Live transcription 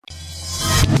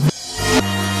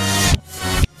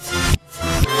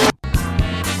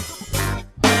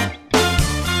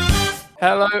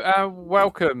Hello and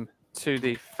welcome to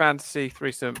the Fantasy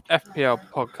Threesome FPL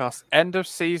podcast end of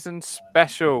season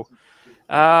special.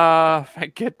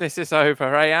 Thank goodness it's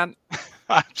over, eh, Ant?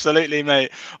 Absolutely,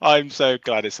 mate. I'm so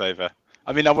glad it's over.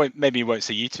 I mean, maybe won't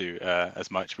see you two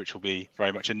as much, which will be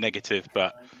very much a negative,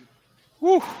 but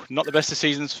not the best of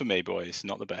seasons for me, boys.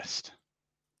 Not the best.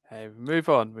 Hey, we move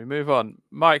on.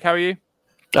 Mike, how are you?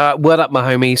 Word up,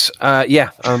 my homies.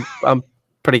 I'm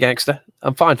pretty gangster.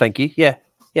 I'm fine, thank you. Yeah.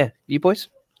 You boys?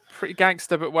 Pretty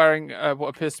gangster, but wearing what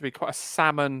appears to be quite a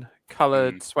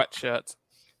salmon-coloured sweatshirt.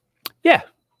 Yeah.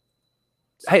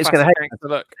 Haters gonna hate.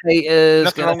 Look, haters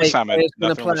Nothing wrong with salmon. Haters gonna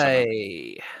Nothing wrong with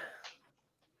play.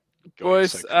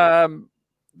 Boys,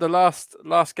 the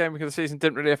last game of the season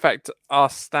didn't really affect our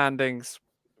standings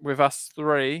with us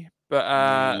three,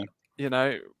 but you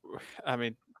know, I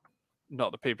mean,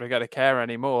 not that people are going to care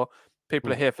anymore.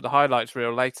 People are here for the highlights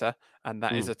reel later, and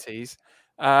that is a tease.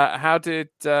 How did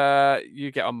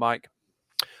you get on, Mike?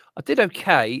 I did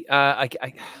okay.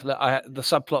 The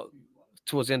subplot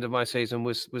towards the end of my season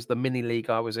was the mini league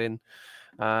I was in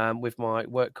with my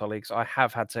work colleagues. I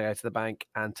have had to go to the bank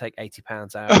and take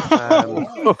 £80 out.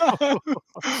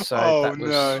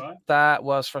 That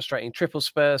was frustrating. Triple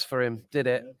Spurs for him. Did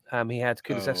it? He had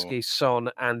Kulusevski,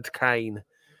 Son, and Kane.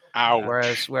 Ow.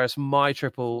 Whereas my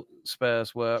triple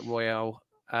Spurs were Royale,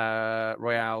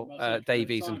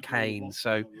 Davies, and Kane.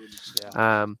 So,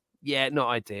 not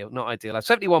ideal. Not ideal.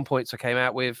 71 points I came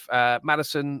out with.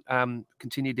 Maddison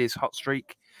continued his hot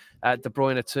streak. De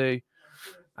Bruyne too.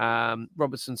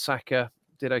 Robertson, Saka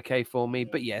did okay for me.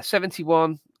 But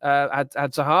 71. Had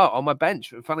Zaha on my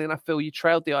bench. Funnily enough, Phil, you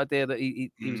trailed the idea that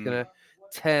he was going to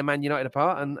tear Man United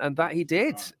apart, and that he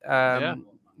did.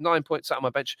 9 points out on my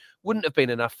bench wouldn't have been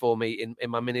enough for me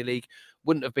in my mini league.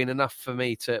 Wouldn't have been enough for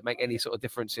me to make any sort of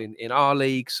difference in our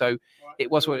league. So it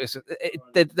was what it was.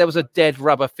 There was a dead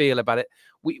rubber feel about it.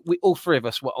 We all three of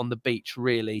us were on the beach,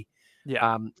 really.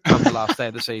 Come the last day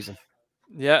of the season.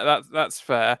 Yeah, that's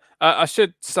fair. I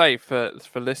should say for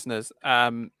listeners.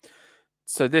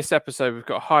 So this episode we've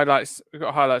got highlights. We've got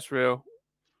a highlights reel.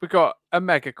 We've got a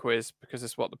mega quiz because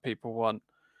it's what the people want.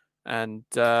 And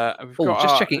we've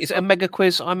got checking. Is it a mega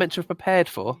quiz I meant to have prepared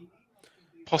for?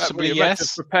 Possibly,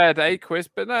 yes. Prepared a quiz,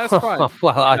 but no, that's fine.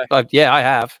 Well, I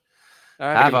have.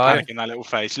 Have I? Panic in that little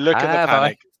face. Look at the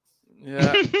panic.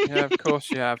 Yeah, of course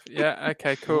you have. Yeah,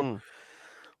 okay, cool.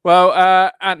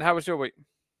 Well, Ant, how was your week?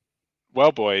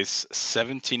 Well, boys,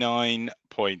 79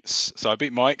 points. So I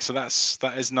beat Mike. So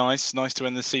that is nice. Nice to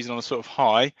end the season on a sort of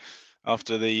high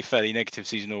after the fairly negative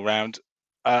season all round.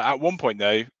 At one point,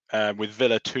 though, with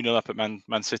Villa 2-0 up at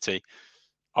Man City,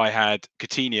 I had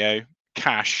Coutinho,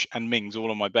 Cash, and Mings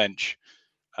all on my bench,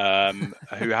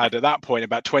 who had at that point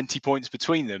about 20 points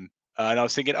between them. And I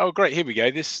was thinking, oh, great, here we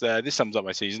go. This sums up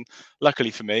my season.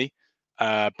 Luckily for me,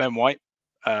 Ben White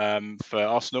for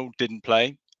Arsenal didn't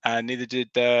play, and neither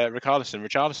did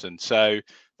Richarlison. So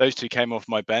those two came off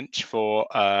my bench for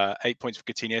 8 points for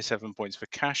Coutinho, 7 points for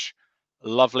Cash.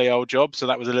 Lovely old job. So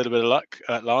that was a little bit of luck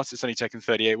at last. It's only taken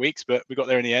 38 weeks, but we got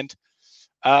there in the end.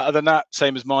 Other than that,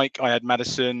 same as Mike, I had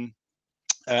Maddison.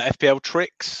 FPL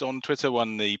Tricks on Twitter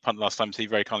won the punt last time, so he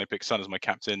very kindly picked Son as my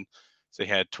captain. So he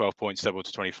had 12 points, doubled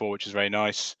to 24, which is very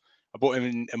nice. I bought him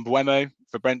in Mbeumo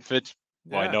for Brentford.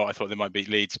 Why not? I thought they might beat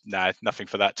Leeds. Nah, nothing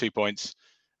for that, 2 points.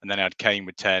 And then I had Kane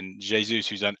with 10. Jesus,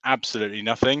 who's done absolutely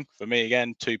nothing. For me,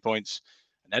 again, 2 points.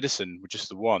 And Edison with just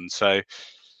the 1. So, I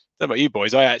don't know about you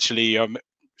boys. I actually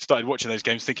started watching those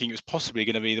games thinking it was possibly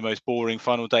going to be the most boring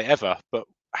final day ever. But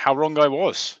how wrong I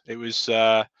was. It was...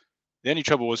 the only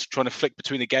trouble was trying to flick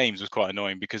between the games was quite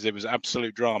annoying because there was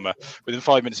absolute drama. Within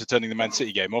 5 minutes of turning the Man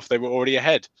City game off, they were already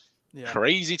ahead. Yeah.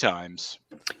 Crazy times.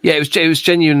 Yeah, it was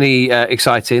genuinely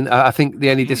exciting. I think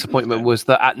the only disappointment was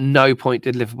that at no point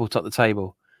did Liverpool top the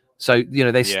table. So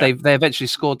they eventually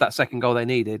scored that second goal they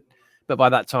needed, but by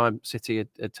that time City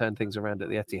had turned things around at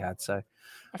the Etihad. So,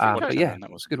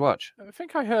 that was a good watch. I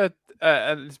think I heard,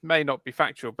 and this may not be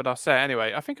factual, but I'll say it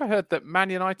anyway. I think I heard that Man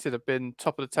United have been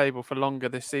top of the table for longer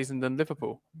this season than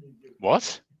Liverpool.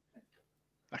 What?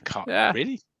 That can't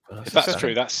really. If that's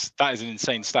true, that is an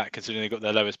insane stat considering they got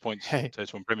their lowest points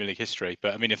total in Premier League history.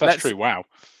 But I mean, if that's true, wow.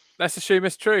 Let's assume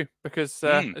it's true because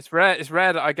it's rare. It's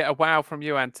rare that I get a wow from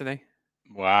you, Anthony.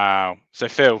 Wow. So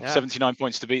Phil, 79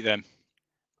 points to beat them.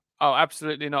 Oh,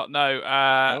 absolutely not.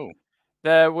 No.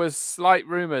 There was slight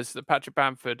rumours that Patrick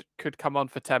Bamford could come on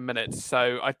for 10 minutes,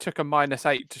 so I took a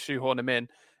 -8 to shoehorn him in.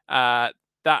 That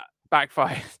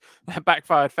backfired. That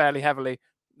backfired fairly heavily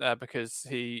because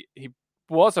he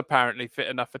was apparently fit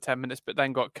enough for 10 minutes, but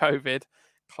then got COVID.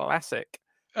 Classic.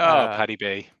 Oh, Paddy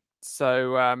B.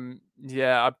 So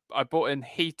I bought in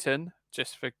Heaton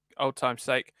just for old time's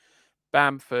sake,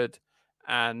 Bamford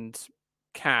and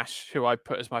Cash, who I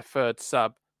put as my third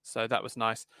sub. So that was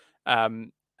nice. Not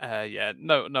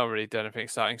really doing anything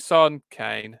exciting. Son,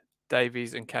 Kane,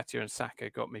 Davies, and Nketiah and Saka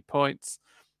got me points.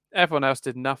 Everyone else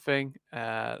did nothing.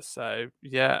 I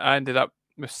ended up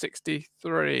with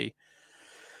 63.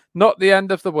 Not the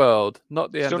end of the world.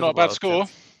 Not the end. Still of not the a bad world,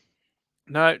 score.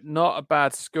 No, not a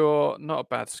bad score. Not a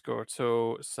bad score at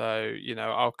all. So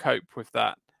I'll cope with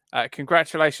that.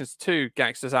 Congratulations to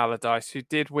Gangsters Allardyce, who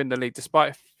did win the league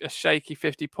despite a shaky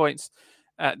 50 points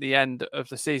at the end of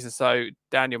the season. So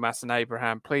Daniel, Mass, and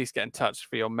Abraham, please get in touch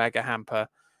for your mega hamper.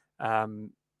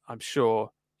 I'm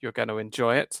sure you're going to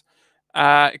enjoy it.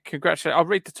 Congratulations. I'll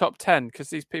read the top 10 because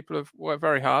these people have worked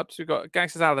very hard. So we've got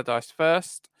Gangsters Allardyce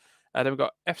first. Then we've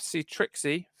got FC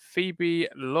Trixie. Phoebe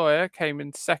Lawyer came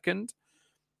in second.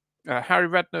 Harry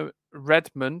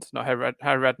Redmond, not Harry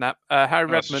Redknapp. Harry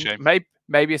Redmond,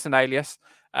 maybe it's an alias,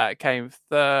 came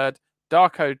third.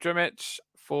 Darko Drimic,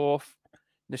 fourth.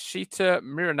 Nishita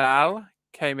Miranal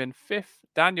came in fifth.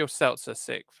 Daniel Seltzer,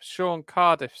 sixth. Sean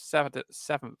Cardiff,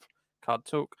 seventh. Card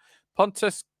Talk.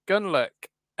 Pontus Gunluck,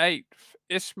 eighth.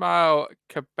 Ismail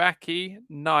Kabaki,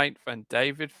 ninth. And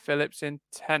David Phillips in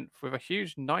 10th with a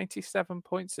huge 97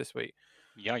 points this week.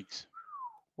 Yikes.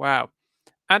 Wow.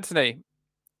 Anthony,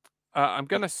 I'm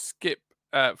going to skip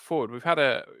forward. We've had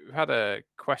a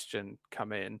question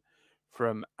come in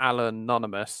from Alan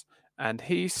Anonymous, and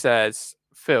he says,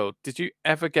 Phil, did you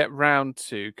ever get round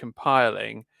to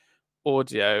compiling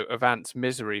audio of Ant's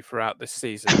misery throughout this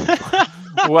season?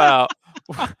 well,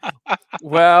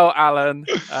 Alan,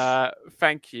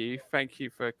 thank you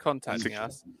for contacting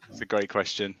us. It's a great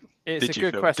question. It's a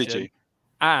good question. Did you?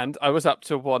 And I was up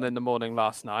till 1 a.m.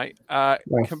 last night,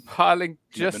 compiling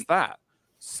just that.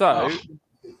 So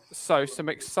some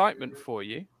excitement for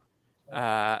you.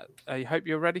 I hope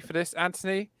you're ready for this,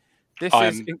 Anthony.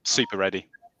 I'm super ready.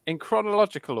 In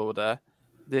chronological order,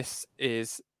 this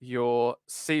is your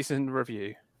season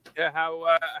review. Yeah,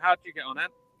 how did you get on,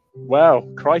 Ant? Well,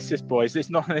 crisis, boys.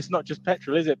 It's not just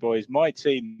petrol, is it, boys? My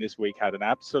team this week had an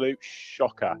absolute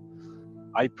shocker.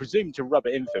 I presume to rub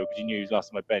it in, Phil, because you knew he was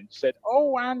last on my bench. Said,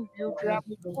 "Oh, Ant, you grabbed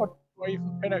me away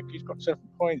from Pinnock. He's got 7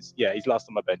 points." Yeah, he's last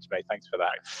on my bench, mate. Thanks for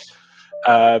that.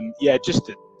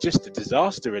 Just a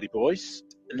disaster, really, boys.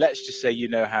 Let's just say you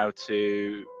know how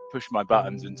to push my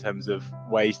buttons in terms of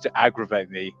ways to aggravate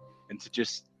me and to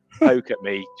just poke at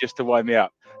me, just to wind me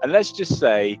up. And let's just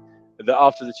say that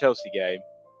after the Chelsea game,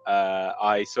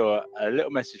 I saw a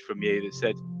little message from you that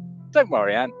said, "Don't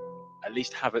worry, Ant. At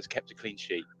least Havertz kept a clean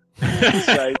sheet."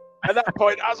 So at that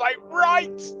point, I was like,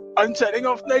 right, I'm turning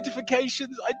off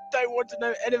notifications. I don't want to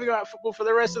know anything about football for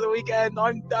the rest of the weekend.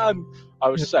 I'm done. I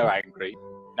was so angry.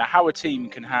 Now, how a team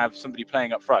can have somebody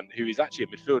playing up front who is actually a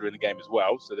midfielder in the game as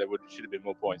well, so there should have been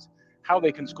more points, how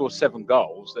they can score 7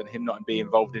 goals and him not be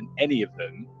involved in any of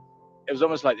them, it was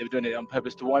almost like they were doing it on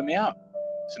purpose to wind me up.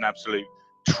 It's an absolute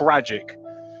tragic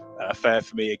affair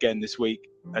for me again this week.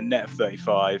 A net of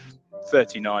 35.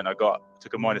 39 I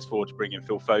took a -4 to bring in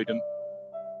Phil Foden.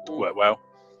 Worked well.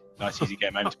 Nice easy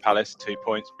game home to Palace. 2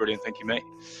 points. Brilliant. Thank you, mate.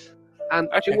 And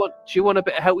do you want a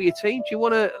bit of help with your team? Do you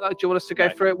want us to go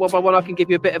through it one by one? I can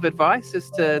give you a bit of advice as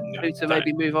to who to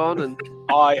maybe move on. And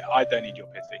I don't need your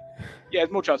pity. Yeah, there's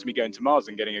more chance of me going to Mars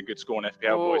and getting a good score on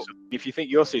FPL, boys. If you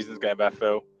think your season's going bad,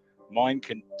 Phil, mine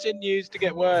continues to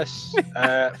get worse.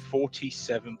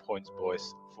 47 points,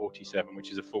 boys. 47,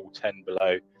 which is a full 10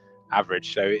 below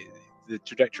average. So the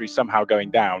trajectory is somehow going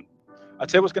down. I'll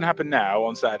tell you what's going to happen now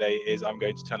on Saturday is I'm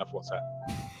going to turn off WhatsApp.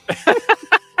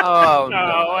 Oh,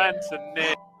 no,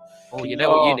 Anthony. Oh, you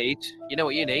know what you need? You know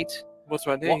what you need? What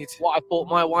do I need? What I bought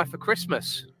my wife for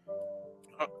Christmas.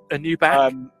 A new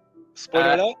bag?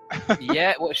 Spoiler alert?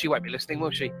 Yeah, well, she won't be listening, will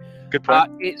she? Good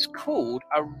point. It's called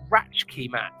a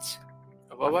Ratchkey mat.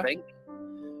 I think.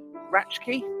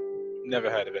 Ratchkey?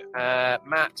 Never heard of it.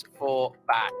 Mat for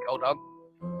back. Hold on.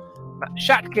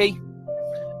 Shatki.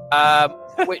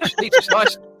 Which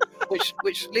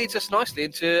leads us nicely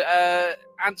into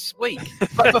Ant's week.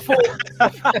 But before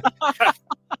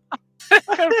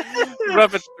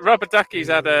Rubber Ducky's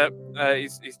had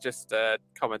he's just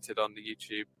commented on the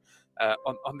YouTube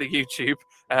on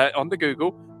the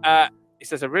Google. He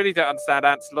says, "I really don't understand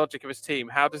Ant's logic of his team.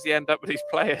 How does he end up with these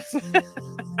players?"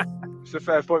 It's a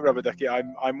fair point, Rubber Ducky.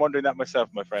 I'm wondering that myself,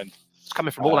 my friend. It's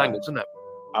coming from all angles, isn't it?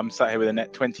 I'm sat here with a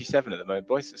net 27 at the moment,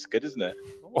 boys. It's good, isn't it?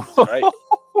 It's great.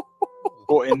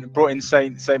 brought in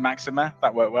Saint Maxima.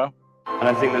 That worked well. And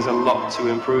I think there's a lot to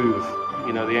improve.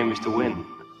 You know, the aim is to win.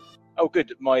 Oh,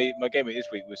 good. My game this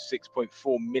week was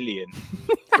 6.4 million.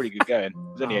 Pretty good going.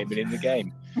 There's only 8 million in the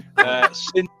game.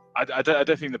 I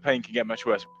don't think the pain can get much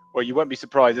worse. Well, you won't be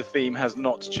surprised. The theme has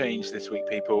not changed this week,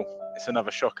 people. It's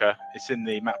another shocker. It's in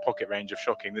the Matt Pocket range of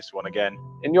shocking. This one again.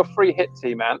 In your free hit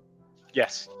team, man,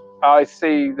 Yes. I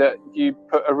see that you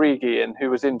put Origi in, who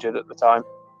was injured at the time.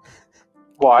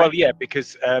 Why? Well, yeah,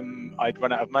 because I'd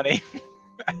run out of money.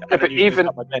 But even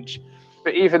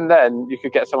then, you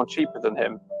could get someone cheaper than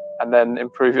him, and then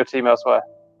improve your team elsewhere.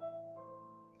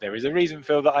 There is a reason,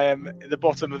 Phil, that I am at the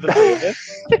bottom of the three of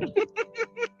this.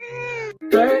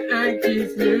 But I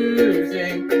keep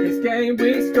losing. This game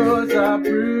week scores are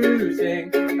bruising.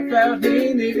 I felt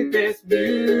he needed this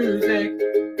music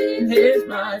in his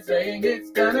mind, saying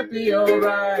it's gonna be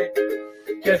alright.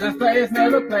 Cause his players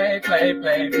never play.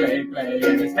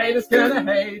 And his haters gonna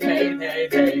hate.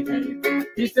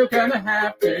 He's still gonna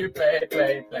have to play.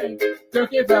 Don't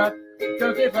give up.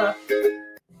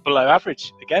 Below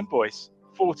average again, boys.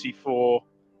 44.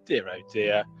 Dear oh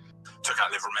dear. Took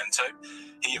out Livramento.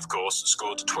 He, of course,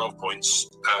 scored 12 points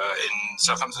in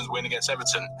Southampton's win against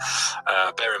Everton.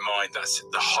 Bear in mind, that's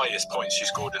the highest points he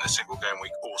scored in a single game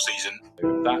week all season.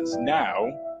 That's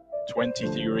now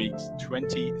 23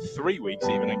 weeks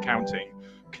even and counting.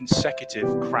 Consecutive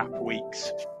crap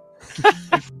weeks.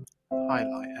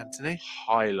 Highlight, Anthony.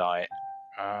 Highlight.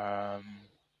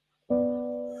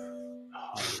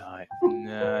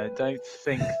 No, I don't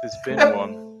think there's been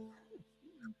one. Do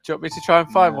you want me to try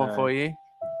and find one for you?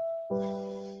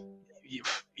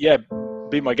 Yeah,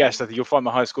 be my guest. I think you'll find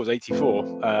my highest score is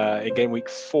 84 in game week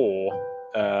 4.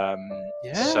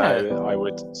 So I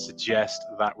would suggest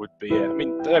that would be it. I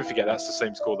mean, don't forget that's the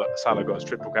same score that Salah got as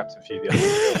triple captain for you the other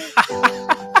day.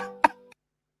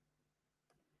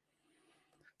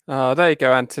 Oh, there you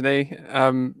go, Anthony.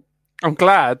 I'm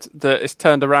glad that it's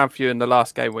turned around for you in the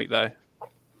last game week, though.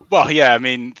 Well, yeah, I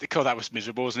mean, God, that was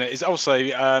miserable, wasn't it? It's also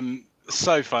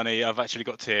so funny. I've actually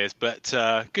got tears, but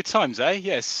good times, eh?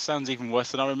 Yes, sounds even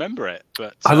worse than I remember it.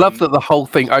 But I love that the whole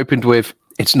thing opened with,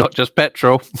 "It's not just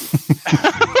petrol."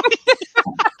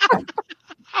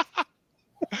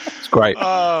 It's great.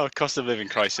 Oh, cost of living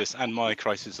crisis and my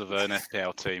crisis of an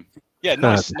FPL team. Yeah,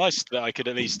 nice that I could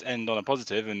at least end on a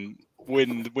positive and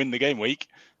win the game week.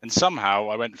 And somehow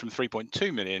I went from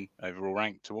 3.2 million overall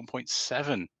rank to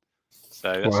 1.7.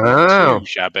 So that's not too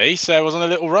shabby. So I was on a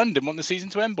little run. Didn't want the season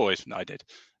to end, boys. No, I did.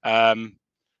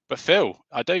 But Phil,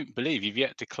 I don't believe you've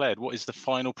yet declared what is the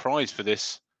final prize for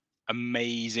this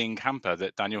amazing camper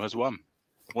that Daniel has won.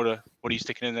 What are you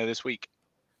sticking in there this week?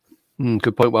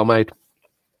 Good point. Well made.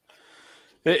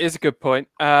 It is a good point.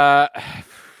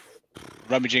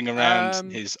 Rummaging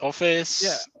around his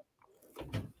office.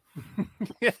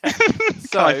 Yeah.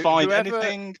 Can I find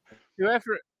anything?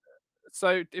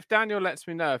 So if Daniel lets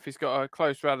me know if he's got a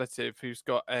close relative who's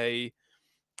got a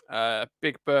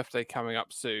big birthday coming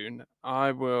up soon,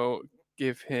 I will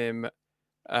give him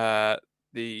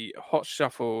the Hot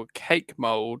Shuffle cake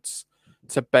molds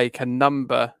to bake a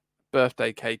number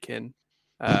birthday cake in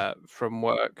from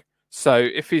work. So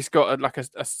if he's got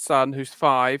a son who's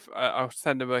 5, I'll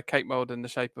send him a cake mold in the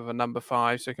shape of a number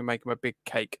 5 so he can make him a big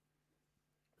cake.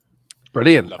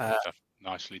 Brilliant. Lovely stuff.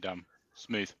 Nicely done.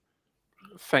 Smooth.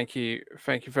 Thank you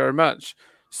very much.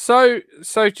 So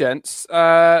gents,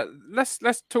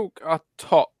 let's talk our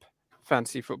top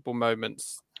fantasy football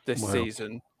moments this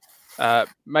season.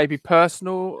 Maybe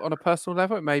on a personal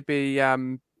level. It may be,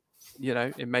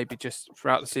 it may be just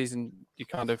throughout the season you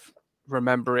kind of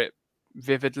remember it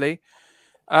vividly.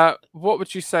 What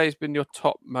would you say has been your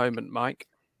top moment, Mike?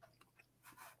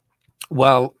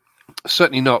 Well,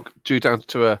 certainly not due down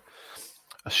to a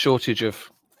shortage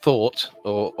of thought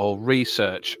or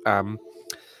research.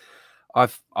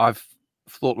 I've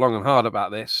thought long and hard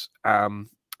about this,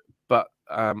 but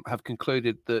have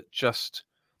concluded that just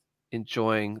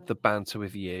enjoying the banter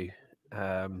with you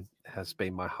has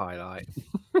been my highlight.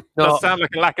 Does sound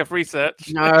like a lack of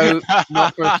research. No,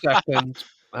 not for a second.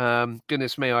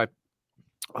 Goodness me, I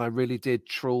really did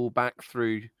trawl back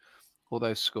through all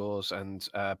those scores and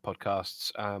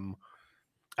podcasts,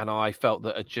 and I felt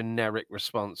that a generic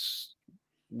response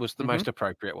was the most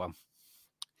appropriate one.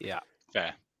 Yeah,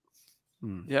 fair.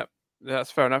 Yep,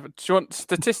 that's fair enough. Do you want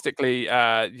statistically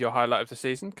your highlight of the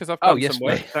season? Because I've done some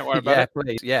work. Don't worry about it.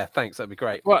 Please. Yeah, thanks. That'd be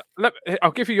great. Well,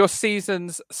 I'll give you your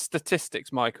season's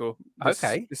statistics, Michael.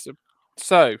 Okay.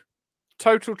 So,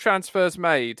 total transfers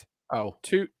made.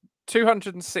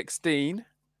 216. Is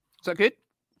that good?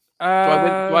 Do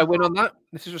I win on that?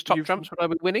 This is just top trumps. Would I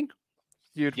be winning?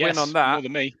 You'd win on that. More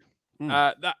than me.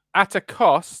 That at a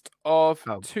cost of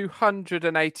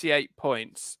 288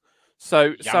 points.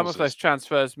 So some of those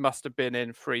transfers must have been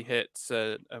in free hits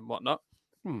and whatnot.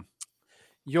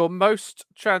 Your most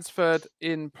transferred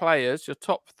in players, your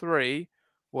top 3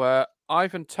 were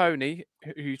Ivan Toney,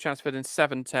 who you transferred in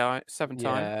seven times.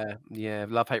 Yeah.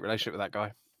 Love-hate relationship with that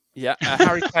guy. Yeah.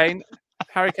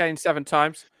 Harry Kane 7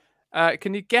 times.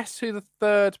 Can you guess who the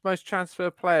third most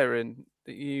transfer player in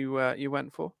that you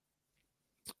went for?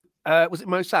 Was it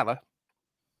Mo Salah?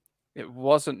 It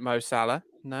wasn't Mo Salah.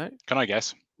 No. Can I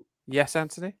guess? Yes,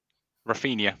 Anthony.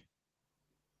 Rafinha.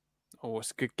 Oh,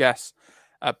 it's a good guess.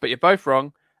 But you're both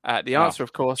wrong. The answer,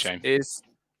 of course, shame. is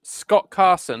Scott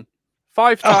Carson.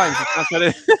 5 times. he transferred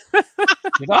in.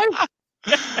 Did I?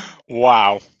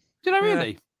 Wow. Did I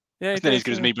really? Yeah, Isn't it as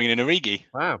good as me bringing in Origi?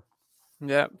 Wow.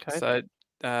 Yeah. Okay. So,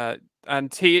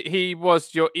 and he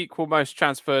was your equal most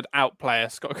transferred out player,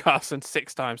 Scott Carson,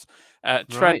 6 times.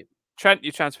 Trent,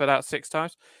 you transferred out 6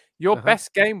 times. Your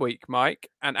best game week, Mike,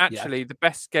 and actually the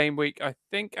best game week, I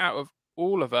think, out of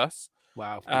all of us.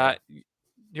 Wow.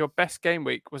 Your best game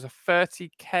week was a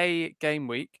 30k game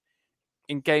week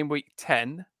in game week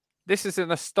 10. This is an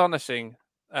astonishing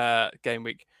game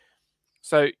week.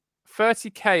 So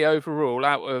 30k overall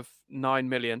out of 9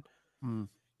 million.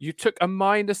 You took a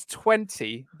minus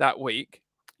 20 that week.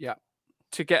 Yeah.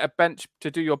 To get a bench to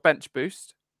do your bench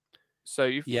boost. So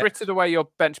you've frittered away your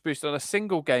bench boost on a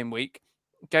single game week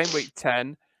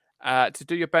 10, to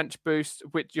do your bench boost,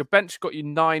 which your bench got you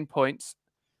 9 points.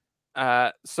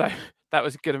 So that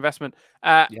was a good investment.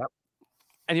 And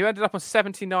you ended up on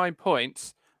 79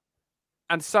 points.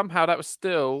 And somehow that was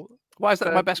still... Why is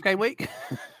that my best game week?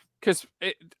 Because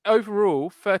overall,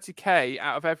 30k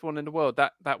out of everyone in the world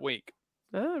that week.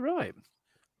 Oh, right.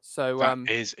 So that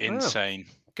is insane.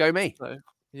 Go me. So,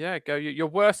 yeah, go. Your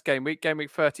worst game week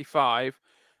 35.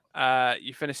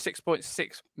 You finished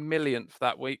 6.6 million for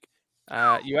that week.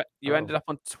 You ended up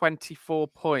on 24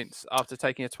 points after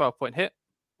taking a 12-point hit.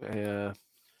 Yeah.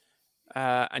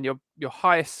 And your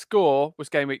highest score was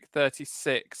game week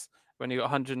 36 when you got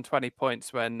 120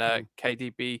 points when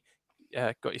KDB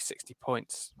got you 60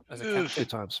 points as a captain. Good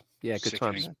times. Yeah, good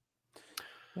times.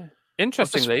 Yeah.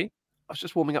 Interestingly, I was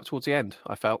just warming up towards the end,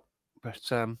 I felt. But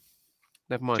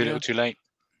never mind. Too little, too late.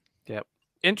 Yep.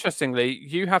 Interestingly,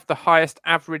 you have the highest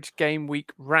average game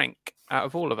week rank out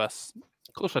of all of us.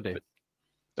 Of course I do.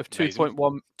 Of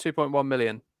 2.1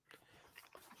 million.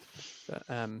 But,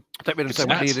 I don't really understand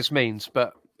what any of this means,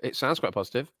 but it sounds quite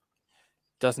positive.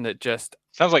 Doesn't it just...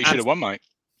 Sounds like you should have won, Mike.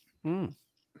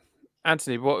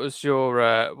 Anthony, what was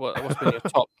your what's been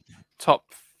your top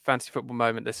fantasy football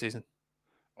moment this season?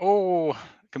 Oh,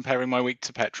 comparing my week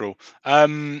to petrol.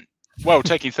 Well,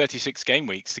 taking 36 game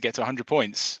weeks to get to 100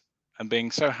 points and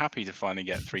being so happy to finally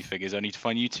get 3 figures, only to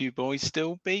find you two boys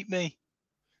still beat me.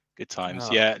 Good times.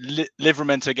 Oh. Yeah,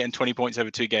 Livramento getting 20 points over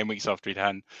 2 game weeks after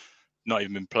he'd not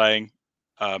even been playing.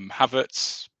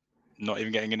 Havertz not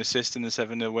even getting an assist in the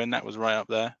 7-0 win. That was right up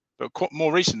there. But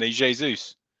more recently,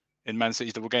 Jesus in Man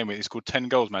City's double game week, he scored 10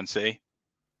 goals, Man City.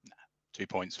 2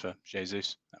 points for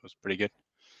Jesus. That was pretty good.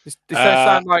 This don't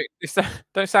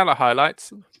sound like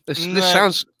highlights. This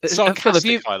sounds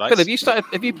sarcastic highlights. Phil,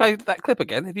 have you played that clip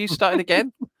again? Have you started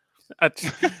again?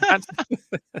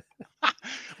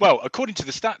 Well, according to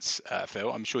the stats,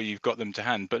 Phil, I'm sure you've got them to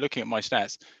hand. But looking at my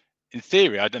stats, in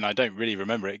theory, I don't really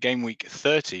remember it. Game week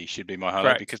 30 should be my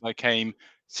highlight because I came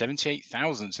 78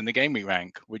 thousandths in the game week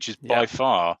rank, which is by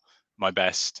far my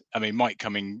best. I mean, Mike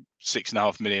coming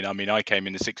 6.5 million. I mean, I came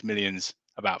in the 6 millions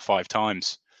about 5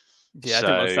 times. Yeah, I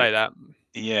didn't want to say that.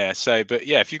 Yeah, but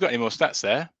if you've got any more stats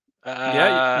there,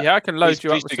 I can load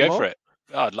you up. Please do go for it.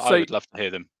 I would love to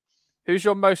hear them. Who's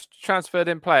your most transferred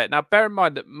in player? Now, bear in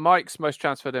mind that Mike's most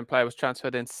transferred in player was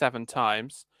transferred in 7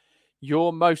 times.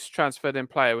 Your most transferred in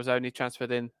player was only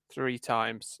transferred in 3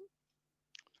 times.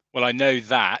 Well, I know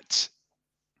that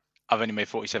I've only made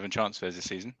 47 transfers this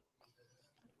season.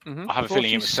 I have a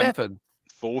feeling it was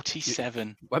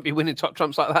 47. Won't be winning top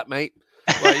trumps like that, mate.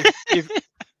 Well,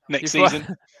 Next season.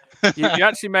 you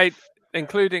actually made,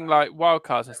 including like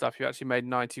wildcards and stuff, you actually made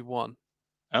 91.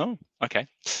 Oh, okay.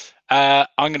 I'm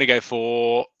going to go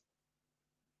for,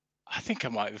 I think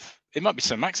it might be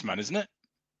Sir Maximan, isn't it?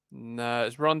 No,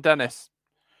 it's Ron Dennis.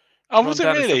 Oh, was it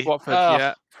really? Watford,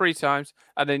 yeah, 3 times.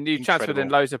 And then you transferred in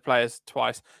loads of players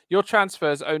twice. Your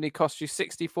transfers only cost you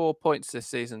 64 points this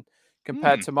season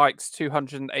compared to Mike's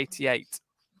 288.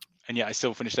 And yet I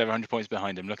still finished over 100 points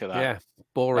behind him. Look at that. Yeah,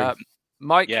 boring.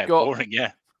 Mike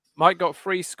got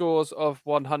 3 scores of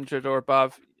 100 or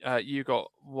above. You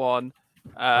got 1.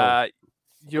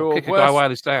 Your kick a guy while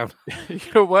he's down.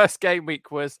 Your worst game week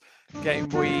was game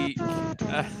week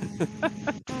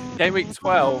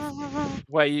 12,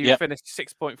 where you finished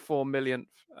 6.4 million.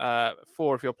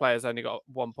 4 of your players only got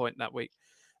 1 point that week.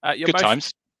 Your Good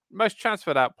times. Most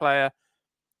transferred out player.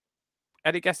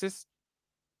 Any guesses?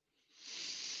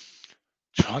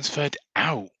 Transferred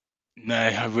out? No,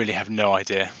 I really have no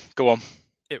idea. Go on.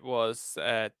 It was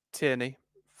Tierney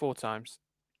 4 times.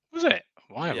 Was it?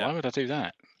 Why? Yeah. Why would I do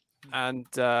that? And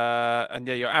yeah,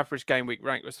 your average game week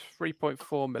rank was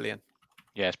 3.4 million.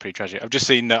 Yeah, it's pretty tragic. I've just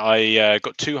seen that I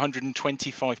got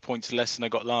 225 points less than I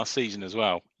got last season as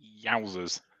well.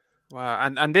 Yowzers! Wow,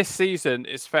 and this season,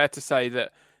 it's fair to say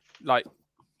that, like,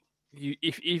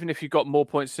 even if you got more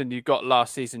points than you got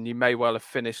last season, you may well have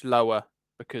finished lower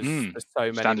because there's so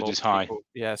many standard more is high. people.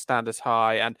 Yeah, standards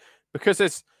high, and because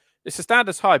it's a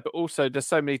standards high, but also there's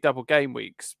so many double game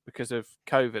weeks because of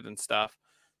COVID and stuff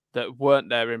that weren't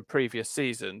there in previous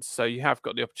seasons. So you have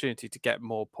got the opportunity to get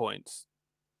more points.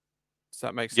 Does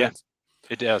that make sense?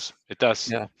 It does. It does.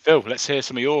 Yeah. Phil, let's hear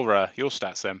some of your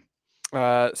stats then.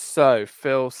 So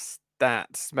Phil's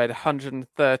stats made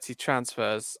 130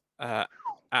 transfers at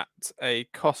a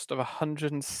cost of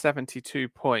 172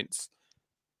 points.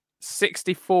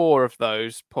 64 of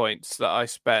those points that I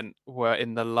spent were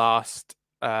in the last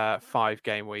 5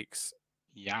 game weeks.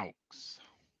 Yowks.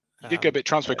 You did go a bit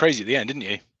transfer crazy at the end, didn't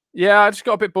you? Yeah, I just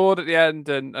got a bit bored at the end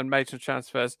and made some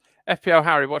transfers. FPL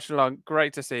Harry watching along.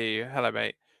 Great to see you. Hello,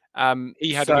 mate.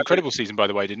 He had an incredible season, by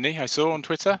the way, didn't he? I saw on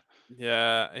Twitter.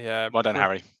 Yeah. Well done,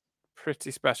 Harry.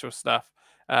 Pretty special stuff.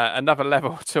 Another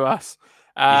level to us.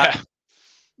 Yeah.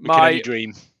 We can only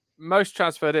dream. Most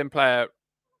transferred in player,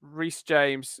 Reece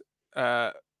James.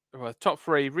 Top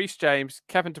 3: Reece James,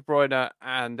 Kevin De Bruyne,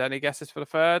 and any guesses for the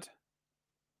third?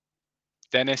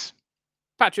 Dennis.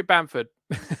 Patrick Bamford.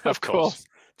 Of course.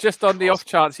 Just on the off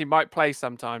chance he might play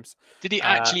sometimes. Did he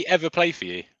actually ever play for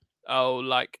you? Oh,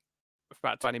 like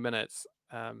about 20 minutes.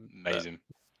 Amazing.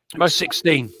 Most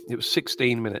 16. It was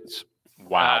 16 minutes.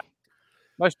 Wow.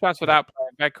 Most transferred out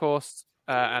player, Weghorst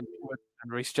and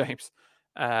Reece James.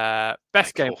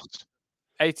 Best game,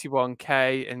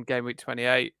 81k in game week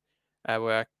 28,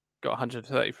 where I got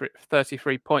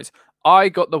 133 points. I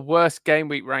got the worst game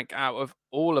week rank out of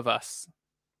all of us.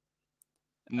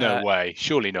 No way.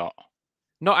 Surely not.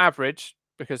 Not average,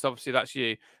 because obviously that's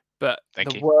you, but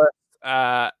Thank you. worst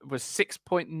was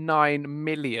 6.9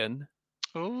 million.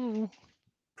 Oh,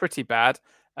 pretty bad.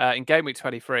 In game week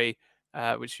 23,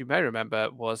 which you may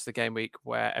remember was the game week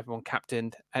where everyone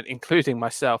captained, and including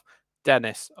myself,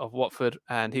 Dennis of Watford,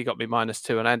 and he got me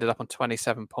 -2, and I ended up on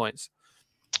 27 points.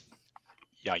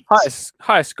 Yikes.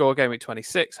 Highest score, game week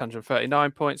 26,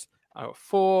 139 points. I got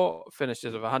 4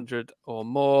 finishes of 100 or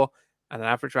more, and an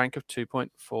average rank of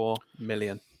 2.4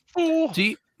 million. Do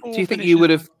you think you would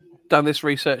have done this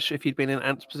research if you'd been in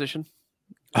Ant's position?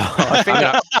 I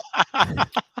think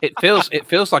it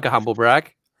feels like a humble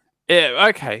brag. Yeah,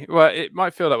 okay. Well, it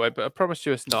might feel that way, but I promise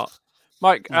you it's not.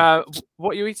 Mike,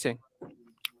 what are you eating?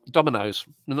 Domino's,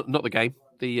 not the game,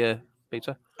 the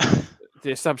pizza.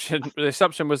 The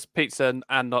assumption was pizza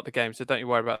and not the game, so don't you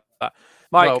worry about that.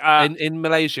 Mike, in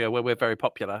Malaysia, where we're very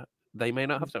popular, they may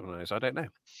not have Domino's. I don't know,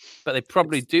 but they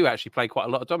probably do actually play quite a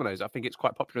lot of Domino's. I think it's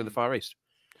quite popular in the Far East.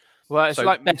 Well, it's so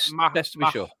like best to be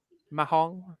sure.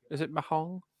 Mahong, is it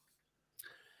Mahong?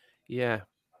 Yeah,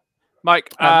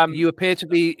 Mike, you appear to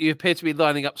be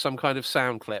lining up some kind of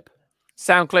sound clip.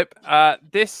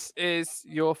 This is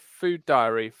your food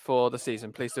diary for the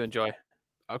season. Please do enjoy.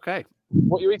 Okay.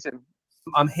 What are you eating?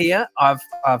 I'm here. I've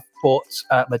brought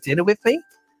my dinner with me.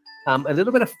 A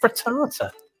little bit of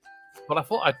frittata. Well, I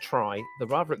thought I'd try the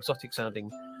rather exotic sounding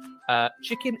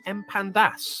chicken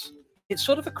empandas. It's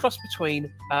sort of a cross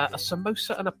between a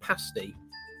samosa and a pasty.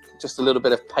 Just a little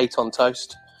bit of pate on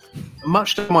toast.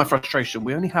 Much to my frustration,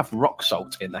 we only have rock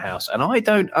salt in the house, and I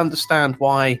don't understand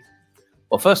why.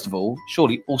 Well, first of all,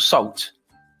 surely all salt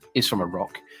is from a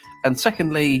rock, and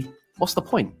secondly, what's the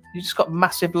point? You just got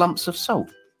massive lumps of salt.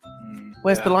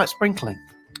 Where's the light sprinkling?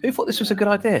 Who thought this was a good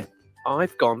idea?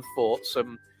 I've gone for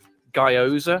some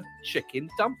gyoza chicken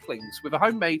dumplings with a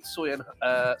homemade soy and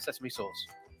sesame sauce.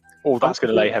 Oh, that's going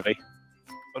to lay heavy.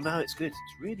 Oh no, it's good.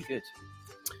 It's really good.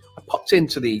 I popped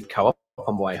into the co-op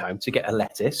on my way home to get a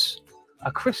lettuce,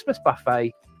 a Christmas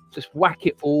buffet. Just whack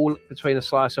it all between a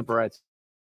slice of bread.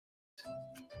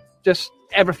 Just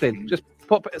everything. Just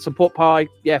put some pork pie.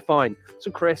 Yeah, fine.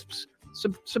 Some crisps.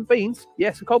 Some beans.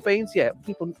 Yeah, some cold beans. Yeah,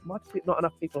 not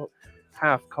enough people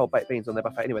have cold baked beans on their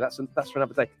buffet. Anyway, that's for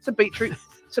another day. Some beetroot,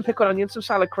 some pickled onion, some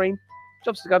salad cream.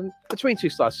 Jobs to go between 2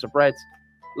 slices of bread.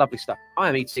 Lovely stuff. I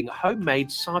am eating homemade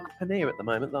saag paneer at the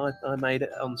moment that I made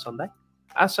it on Sunday.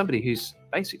 As somebody who's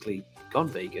basically gone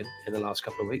vegan in the last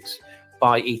couple of weeks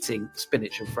by eating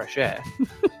spinach and fresh air,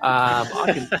 I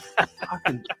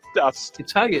can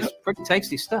tell you it's pretty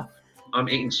tasty stuff. I'm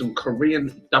eating some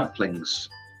Korean dumplings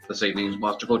this evening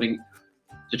whilst recording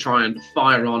to try and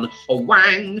fire on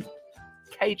Hwang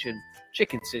Cajun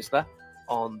chicken sizzler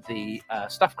on the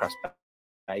stuffed crust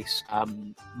base,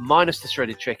 minus the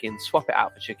shredded chicken, swap it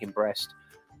out for chicken breast,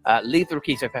 leave the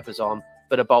Rokito peppers on,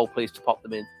 but a bowl please to pop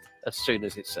them in as soon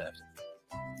as it's served.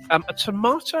 A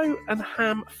tomato and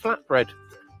ham flatbread.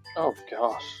 Oh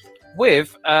gosh.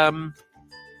 With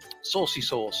saucy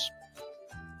sauce.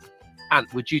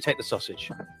 Ant, would you take the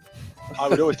sausage? I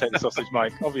would always take the sausage,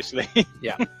 Mike, obviously.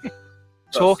 Yeah.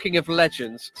 Talking of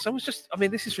legends, someone's just, I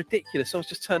mean, this is ridiculous. Someone's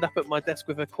just turned up at my desk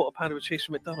with a quarter pounder of cheese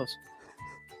from McDonald's.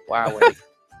 Wowee.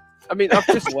 I mean,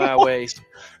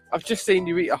 I've just seen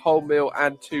you eat a whole meal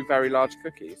and 2 very large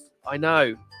cookies. I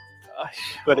know.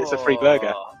 But it's a free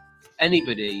burger.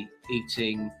 Anybody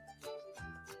eating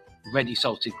ready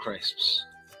salted crisps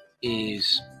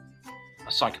is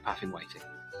a psychopath in waiting.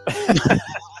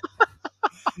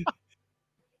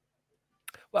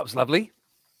 Well, that was lovely.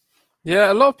 Yeah,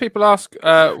 a lot of people ask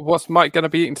what's Mike going to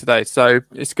be eating today, so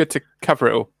it's good to cover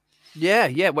it all.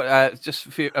 Yeah. Well, just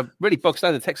a really bog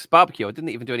standard Texas barbecue. I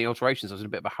didn't even do any alterations. I was in a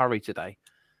bit of a hurry today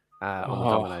on the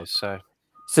Domino's. So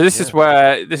this is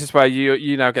where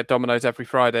you now get Domino's every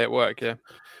Friday at work, yeah?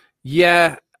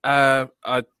 Yeah. I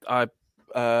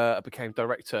became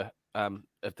director of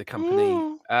the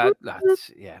company.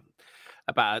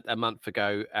 About a month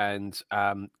ago, and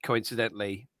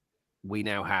coincidentally, we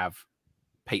now have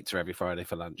pizza every Friday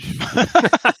for lunch.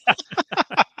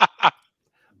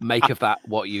 Make of that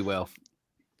what you will.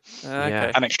 Okay.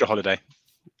 Yeah. An extra holiday.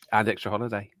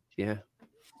 Yeah.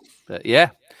 But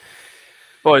yeah.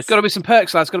 Boys, got to be some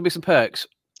perks, lads. Got to be some perks.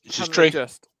 This is true.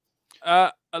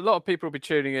 A lot of people will be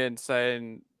tuning in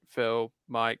saying, Phil,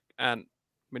 Mike, and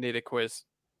we need a quiz.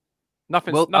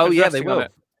 Nothing's they will.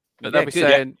 But they'll be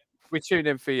saying, we tune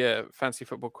in for your fancy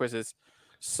football quizzes.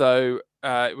 So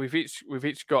we've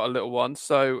each got a little one.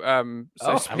 So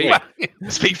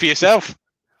speak for yourself.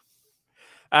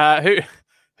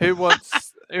 Who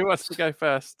wants to go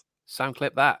first? Sound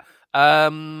clip that. I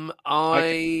can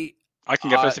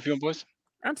go first if you want, boys.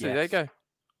 Anthony, there you go.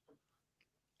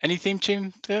 Any theme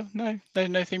tune, Phil? No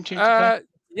theme tune. To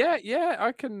play? Yeah,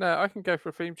 I can go for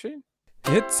a theme tune.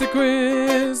 It's a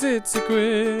quiz, it's a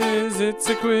quiz, it's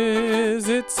a quiz,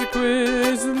 it's a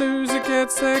quiz. The loser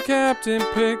gets their captain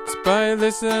picked by a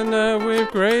listener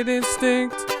with great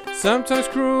instinct. Sometimes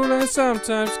cruel and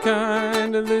sometimes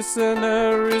kind. The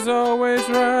listener is always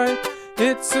right.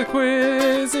 It's a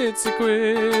quiz, it's a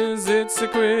quiz, it's a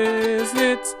quiz,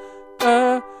 it's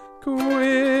a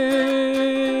quiz.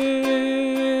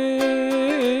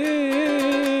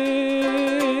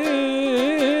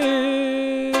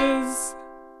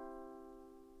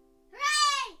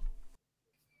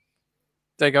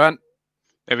 There you go, Ant.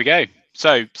 There we go.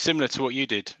 So, similar to what you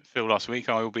did, Phil, last week,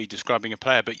 I will be describing a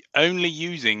player, but only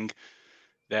using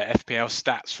their FPL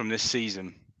stats from this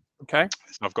season. Okay.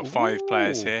 So I've got 5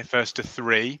 players here, first to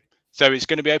 3. So it's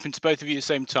going to be open to both of you at the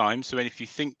same time. So if you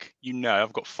think you know,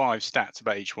 I've got 5 stats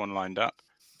about each one lined up.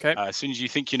 Okay. As soon as you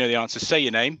think you know the answer, say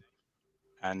your name,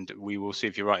 and we will see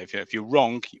if you're right. If you're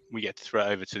wrong, we get to throw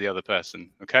it over to the other person.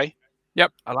 Okay?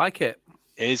 Yep. I like it.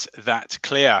 Is that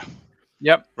clear?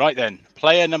 Yep. Right then.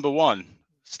 Player number 1,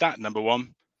 stat number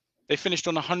 1. They finished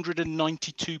on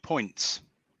 192 points.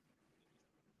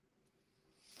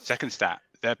 Second stat.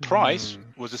 Their price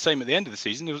was the same at the end of the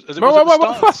season as it was at the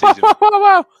start of the season.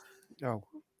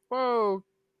 Whoa.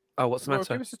 Oh, what's the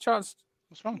matter? Give us a chance.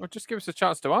 What's wrong? Well, just give us a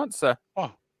chance to answer.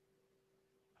 Oh,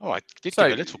 I did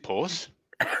give a little pause.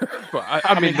 Well,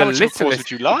 I mean, how much of a pause would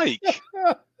you like?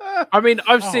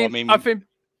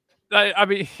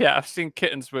 I've seen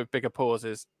kittens with bigger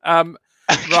pauses.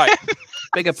 Right.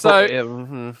 Bigger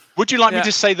pause. Would you like me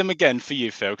to say them again for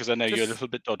you, Phil? Because I know you're a little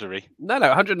bit doddery. No,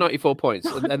 194 points.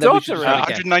 And then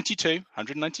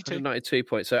 192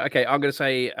 points. So, okay, I'm going to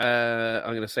say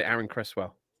Aaron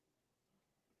Cresswell.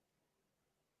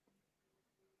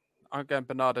 I'm going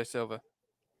Bernardo Silva.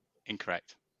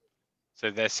 Incorrect. So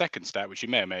their second stat, which you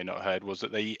may or may not have heard, was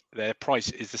that their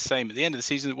price is the same at the end of the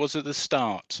season as it was at the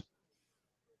start.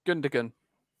 Gundogan.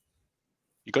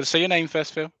 You got to say your name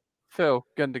first, Phil. Phil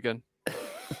Gundogan.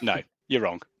 No, you're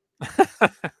wrong.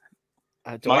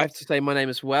 Do I have to say my name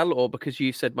as well, or because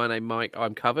you said my name, Mike,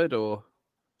 I'm covered, or?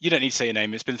 You don't need to say your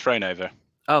name. It's been thrown over.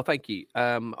 Oh, thank you.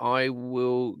 I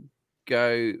will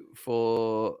go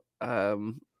for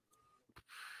Kevin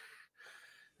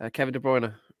De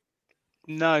Bruyne.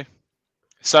 No.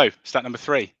 So, stat number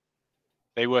 3.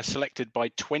 They were selected by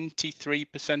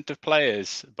 23% of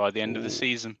players by the end of the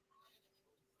season.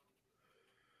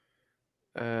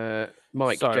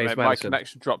 Mike, sorry, James mate, my Maddison.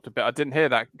 connection dropped a bit. I didn't hear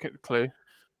that clue.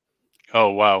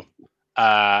 Oh, wow.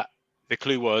 The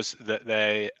clue was that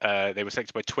they were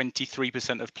selected by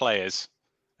 23% of players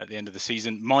at the end of the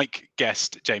season. Mike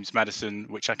guessed James Maddison,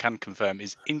 which I can confirm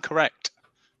is incorrect.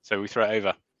 So we throw it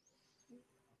over.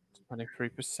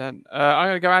 23%. I'm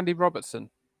going to go Andy Robertson.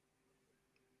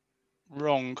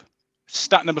 Wrong.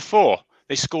 Stat number 4.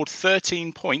 They scored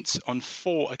 13 points on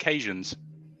 4 occasions.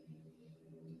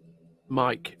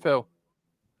 Mike. Phil.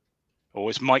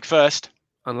 Always Mike first.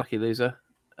 Unlucky loser.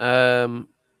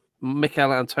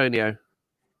 Mikel Antonio.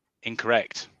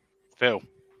 Incorrect. Phil.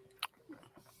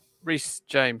 Reece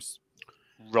James.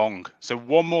 Wrong. So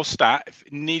one more stat. If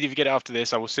neither of you get it after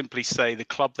this, I will simply say the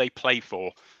club they play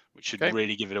for, which should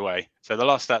really give it away. So the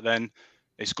last stat then,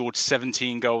 they scored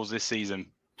 17 goals this season.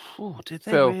 Oh, did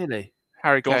they Phil. really?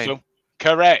 Harry Go on, Kane. Phil.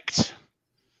 Correct.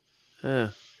 Yeah.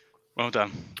 Well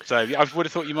done. So I would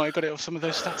have thought you might have got it off some of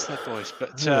those stats there, boys.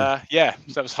 But yeah,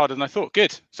 so that was harder than I thought.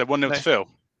 Good. So 1-0 to Phil.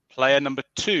 Player number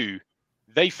 2.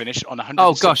 They finished on 100.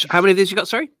 Oh gosh, how many of these you got?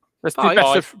 Sorry. Let's do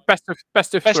best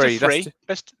of three. Of 3.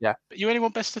 Yeah. But you only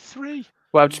want best of 3.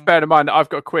 Well, just bear in mind that I've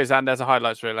got a quiz and there's a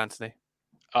highlights reel, Anthony.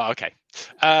 Oh, okay.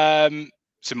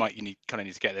 So Mike, you kind of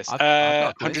need to get this. I've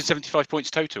got a quiz. 175 points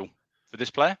total for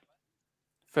this player.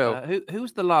 Phil. Who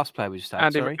was the last player we just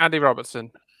had? Andy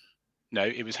Robertson. No,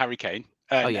 it was Harry Kane.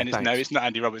 Oh, yeah, No, it's not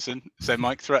Andy Robertson. So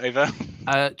Mike, throw it over.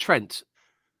 Trent.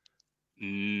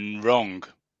 Wrong.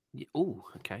 Oh,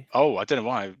 okay. Oh, I don't know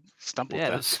why I stumbled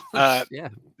there. Yeah.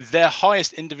 Their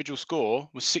highest individual score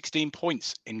was 16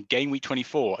 points in game week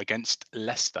 24 against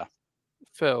Leicester.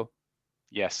 Phil.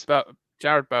 Yes. But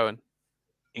Jared Bowen.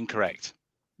 Incorrect.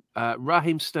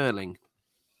 Raheem Sterling.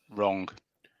 Wrong.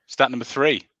 Stat number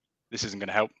 3. This isn't going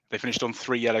to help. They finished on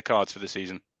 3 yellow cards for the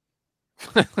season.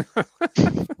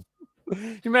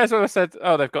 You may as well have said,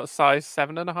 "Oh, they've got size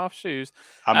 7.5 shoes."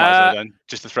 I might as well then,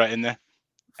 just to throw it in there.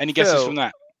 Any guesses Phil. from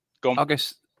that? Go on. I'll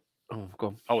guess. Oh, go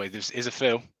on. Oh wait, there's a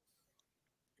Phil.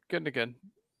 Gundogan.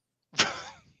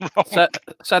 Wrong.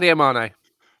 Sadio Mane.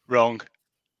 Wrong.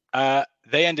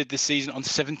 They ended this season on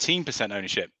 17%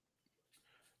 ownership.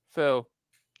 Phil.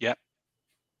 Yep.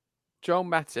 Joel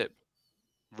Matip.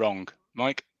 Wrong.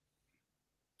 Mike.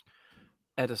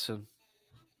 Edison.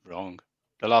 Wrong.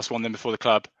 The last one then before the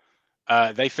club.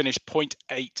 They finished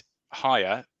 0.8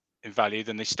 higher in value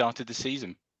than they started the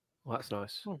season. Well, that's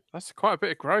nice. Oh, that's quite a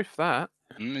bit of growth, that.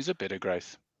 There's a bit of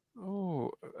growth. Oh,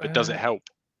 But does it help?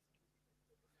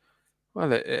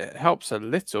 Well, it helps a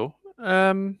little.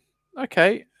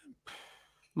 Okay.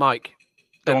 Mike.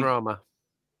 Go on. Benrahma.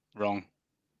 Wrong.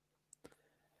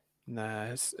 No,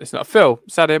 it's not. Phil.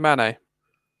 Sadio Mane.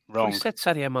 Wrong. You said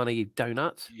Sadio Mane, you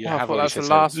donut. You I have thought already that's said the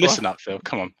so. last Listen one. up, Phil.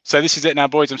 Come on. So this is it now,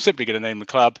 boys. I'm simply going to name the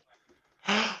club.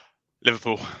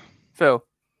 Liverpool. Phil.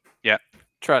 Yeah.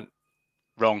 Trent.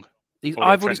 Wrong.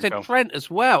 I've already said Trent as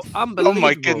well. Unbelievable. Oh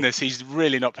my goodness, he's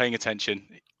really not paying attention.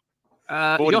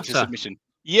 According to Jota. submission.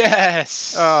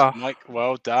 Yes. Oh. Mike,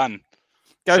 well done.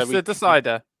 Goes So to the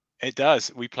decider. It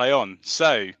does. We play on.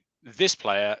 So this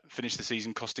player finished the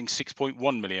season costing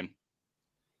 6.1 million.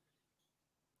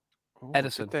 Oh,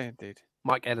 Edison. did they indeed.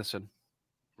 Mike Edison.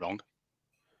 Wrong.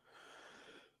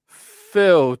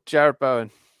 Phil. Jared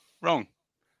Bowen. Wrong.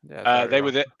 Yeah,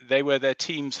 they were their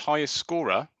team's highest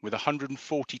scorer with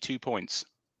 142 points.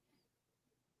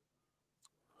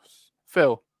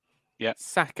 Phil. Yeah.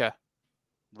 Saka.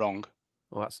 Wrong.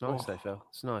 Well, that's nice, though, Phil.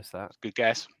 It's nice, that. Good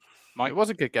guess. Mike. It was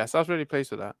a good guess. I was really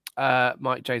pleased with that.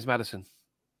 Mike James Maddison.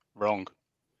 Wrong.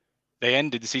 They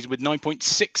ended the season with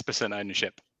 9.6%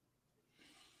 ownership.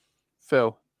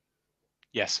 Phil.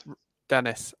 Yes.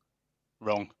 Dennis.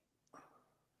 Wrong.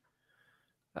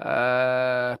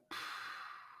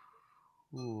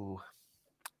 Ooh.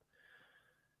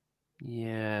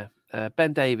 Yeah.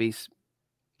 Ben Davies.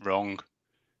 Wrong.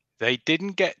 They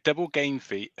didn't get double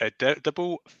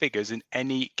figures in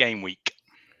any game week.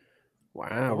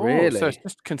 Wow, Oh, really? So it's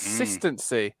just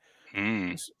consistency.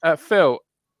 Mm. Phil.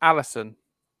 Allison.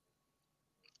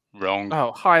 Wrong.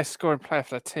 Oh, highest scoring player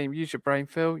for the team. Use your brain,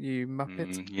 Phil. You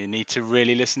muppet. You need to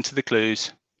really listen to the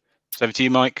clues. It's over to you,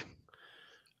 Mike.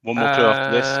 One more clue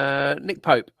after this. Nick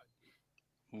Pope.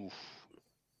 Oof.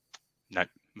 No, I'm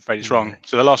afraid it's wrong.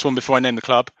 So the last one before I name the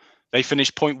club, they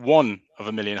finished 0.1 of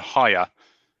a million higher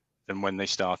than when they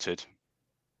started.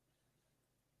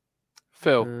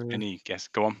 Phil. Any guess?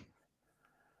 Go on.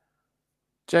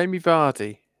 Jamie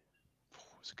Vardy.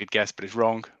 It's a good guess, but it's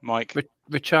wrong. Mike.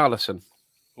 Richarlison.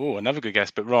 Oh, another good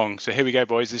guess, but wrong. So here we go,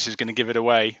 boys. This is going to give it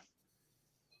away.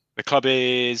 The club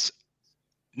is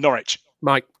Norwich.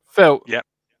 Mike. Phil. Yep.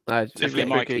 Definitely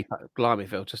Mike. Blimey,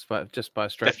 Phil. Just by a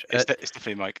stretch. It's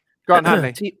definitely Mike. Grant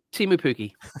Hanley. Timu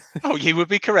Pukki. Oh, you would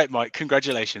be correct, Mike.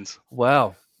 Congratulations.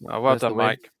 Well. Oh, well done,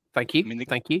 Mike. Thank you. I mean,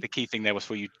 Thank you. The key thing there was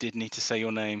you did need to say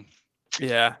your name.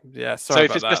 Yeah. So Sorry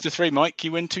if about it's that. best of 3, Mike,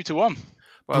 you win 2-1.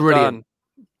 Well Brilliant.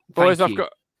 done. Boys, Thank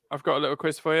I've got a little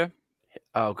quiz for you.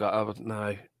 Oh God, oh,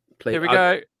 no! Please. Here we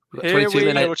go. We've got Here 22 we-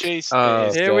 minutes. Or cheese. Oh, It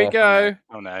is. Here we God. go.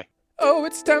 Oh no. Oh,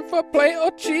 it's time for play or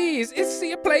cheese. Is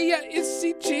he a player? Is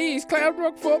he cheese? Cloud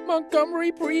Rockford, Montgomery,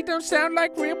 Bree don't sound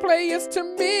like real players to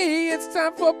me. It's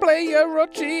time for player or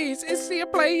cheese. Is he a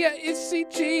player? Is he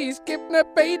cheese? Gibna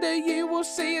Beta, you will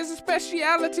see, is a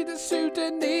speciality to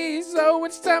Sudanese. Oh,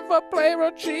 it's time for player or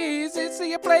cheese. Is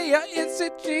he a player? Is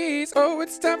it cheese? Oh,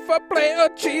 it's time for player or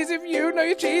cheese. If you know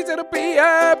your cheese, it'll be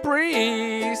a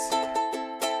breeze.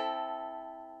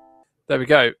 There we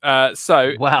go.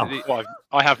 So Wow. Well,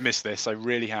 I have missed this. I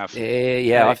really have. Yeah,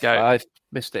 you go. I've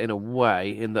missed it in a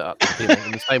way, in that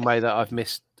in the same way that I've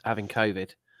missed having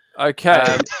COVID.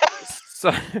 Okay.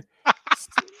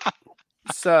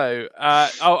 So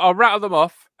I'll rattle them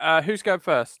off. Who's going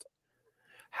first?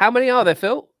 How many are there,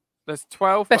 Phil? There's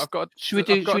 12. But Best- I've got. Should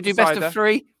we I've got a do best decider. of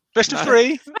 3? Best of No.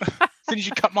 3. Didn't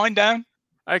you cut mine down?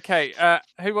 Okay.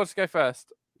 Who wants to go first?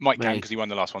 Mike can Me. because he won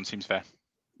the last one. Seems fair.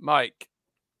 Mike.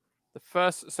 The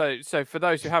first. So for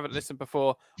those who haven't listened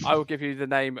before, I will give you the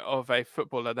name of a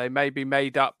footballer. They may be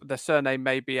made up. The surname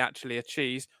may be actually a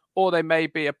cheese, or they may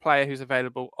be a player who's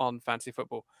available on Fantasy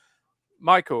Football.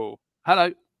 Michael.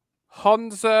 Hello.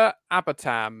 Honza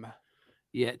Abatam.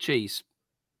 Yeah, cheese.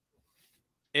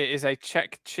 It is a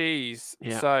Czech cheese.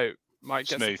 Yeah. So Mike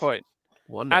gets the Smooth. point.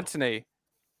 1-0. Anthony.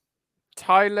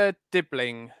 Tyler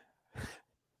Dibbling.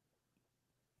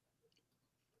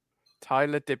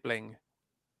 Tyler Dibbling.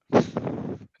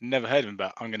 Never heard of him,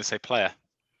 but I'm going to say player.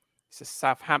 He's a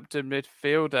Southampton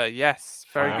midfielder. Yes,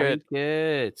 very good.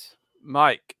 Good.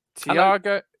 Mike. Hello.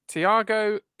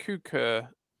 Thiago Kukur.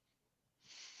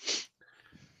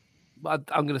 I'm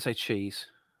going to say cheese.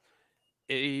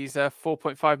 He's a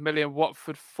 4.5 million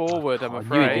Watford forward, I'm I knew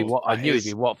afraid. it'd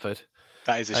be Watford.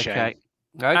 That is a shame. Okay.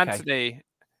 Okay. Anthony.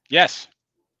 Yes.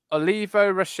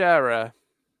 Olivo Rachera.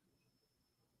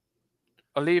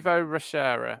 Olivo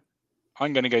Rachera.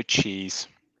 I'm going to go cheese.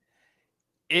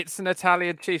 It's an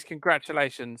Italian cheese.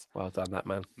 Congratulations. Well done, that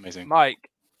man. Amazing. Mike.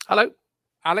 Hello.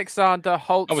 Alexander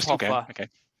Oh, we're still going. Holtzhoffer. Okay.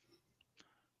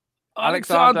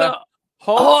 Alexander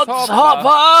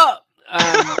Holtzhoffer.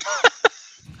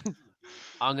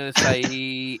 I'm going to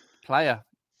say player.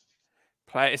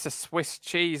 Play. It's a Swiss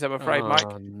cheese, I'm afraid, Mike.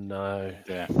 Oh, no.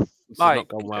 Yeah. This has Mike. not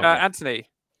gone well. Anthony.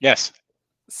 Yes.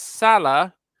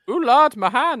 Salah Oulad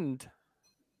Mahand.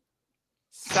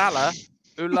 Salah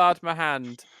Oulad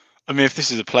Mahand. I mean, if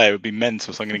this is a player, it would be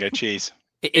mental. So I'm going to go cheese.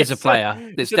 It is a player.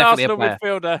 It's an definitely a Arsenal player.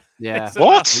 midfielder. Yeah. It's an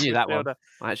What? Arsenal I knew that one. midfielder.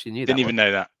 I actually knew Didn't that even one.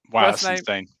 know that. Wow, First that's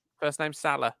name- insane. First name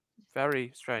Salah.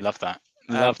 Very strange. Love that.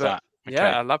 Love but- that. Okay.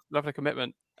 Yeah, I love the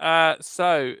commitment.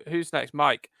 So who's next?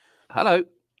 Mike. Hello.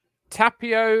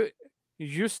 Tapio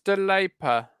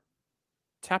Justelepa.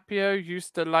 Tapio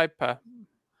Justelepa.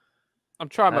 I'm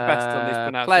trying my best on these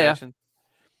Player. pronunciations.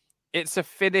 It's a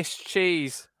Finnish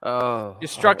cheese. Oh. You're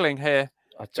struggling here.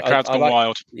 The crowd's gone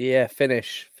wild. Yeah,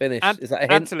 finish. Ant- Is that a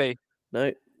hint? Anthony.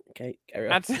 No. Okay, carry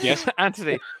on. Anthony. Yes.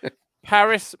 Anthony.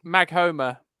 Paris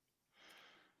Maghoma.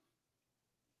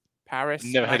 Paris.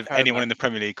 Never heard of Maghoma. anyone in the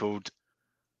Premier League called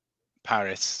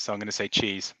Paris. So I'm going to say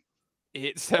cheese.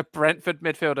 It's a Brentford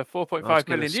midfielder, I was 4.5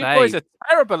 gonna million. You say, boys are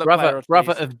terrible at player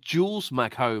Brother cheese. of Jules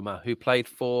Maghoma, who played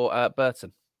for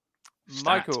Burton. Stat.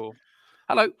 Michael.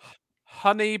 Hello.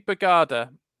 Honey Bagada.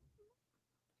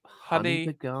 Honey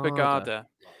Bagada.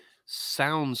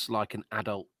 Sounds like an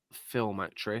adult film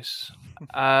actress.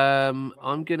 I'm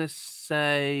gonna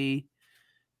say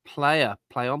player.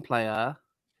 Play on player.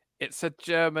 It's a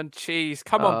German cheese.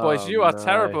 Come on, boys. You are no.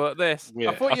 terrible at this.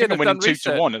 Yeah. I thought I you'd think I'm have winning done 2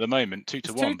 research. to 1 at the moment. 2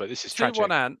 to It's 1, but this is 2-1, tragic.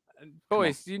 Ant.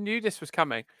 Boys, you knew this was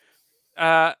coming.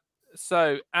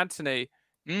 So, Anthony,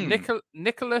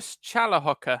 Nicholas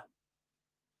Chalahocker.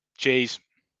 Cheese.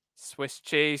 Swiss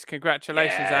cheese.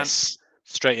 Congratulations, Ant. Yes.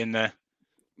 Straight in there.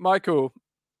 Michael,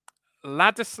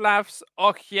 Ladislavs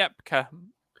Ochiepka.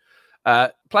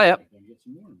 Player.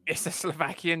 It's a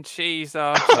Slovakian cheese.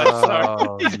 Oh, I'm so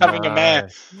sorry. He's having a mare.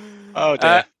 Oh,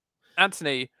 dear.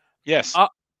 Anthony, Yes.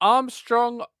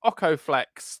 Armstrong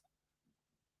Okoflex.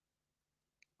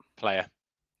 Player.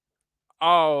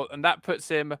 Oh, and that puts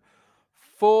him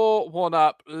 4-1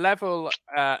 up, level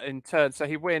in turn. So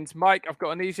he wins. Mike, I've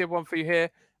got an easier one for you here.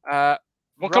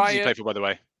 What club does he play for, by the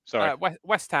way? Sorry.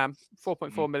 West Ham,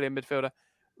 4.4 million midfielder.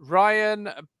 Ryan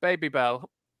Babybell.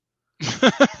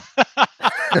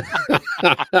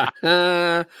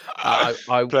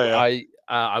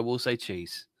 I will say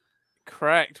cheese.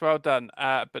 Correct. Well done.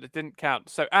 But it didn't count.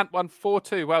 So Ant won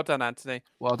 4-2. Well done, Anthony.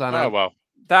 Well done. Oh, Ant. well.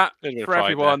 That Little bit of for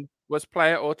pride everyone was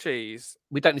player or cheese.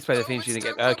 We don't need to play the theme tune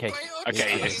again. Okay.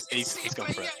 Okay, he's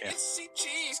gone for it. Yeah.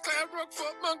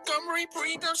 Montgomery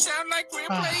breed don't sound like real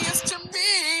players to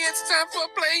me. It's time for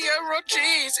player or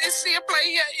cheese. Is he a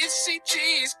player? Is he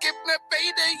cheese? Give the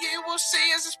beta, you will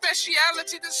see as a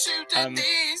speciality the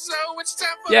Sudanese. So it's time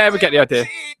for we get the idea.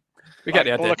 We get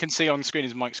the idea. All I can see on the screen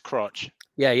is Mike's crotch.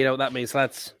 Yeah, you know what that means,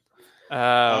 lads. No,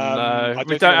 I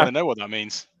don't know what that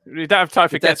means. We don't have time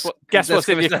for guess what's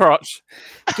in your crotch.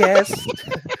 Guess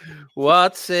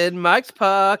what's in Mike's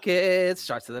pocket.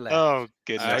 Straight to the left. Oh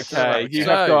goodness. Okay,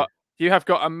 you have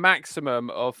got a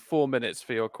maximum of 4 minutes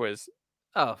for your quiz.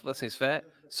 Oh, that seems fair.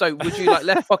 So, would you like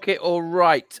left pocket or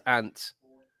right, Ant?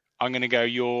 I'm going to go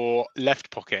your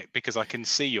left pocket because I can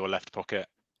see your left pocket.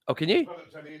 Oh, can you?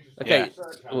 Okay. Yeah.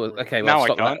 Well, okay. Now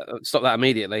Well, I can't. stop that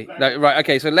immediately. No, right.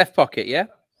 Okay. So left pocket. Yeah.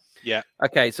 Yeah.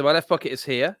 Okay. So my left pocket is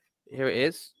here. Here it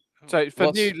is. So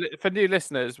for new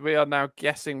listeners, we are now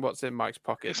guessing what's in Mike's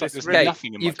pocket. It's like This there's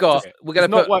nothing in You've Mike's got. pocket. We're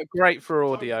going to not work great for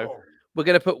audio. We're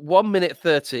going to put 1 minute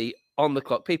 30 on the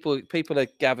clock. People are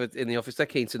gathered in the office. They're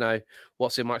keen to know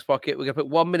what's in Mike's pocket. We're going to put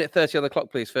 1 minute 30 on the clock,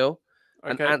 please, Phil.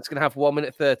 And Okay. Ant's going to have 1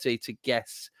 minute 30 to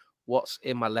guess what's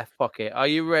in my left pocket. Are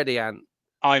you ready, Ant?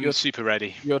 I'm super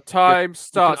ready. Your time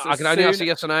starts. I can only answer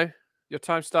yes or no. Your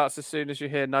time starts as soon as you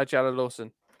hear Nigella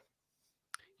Lawson.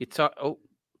 Oh,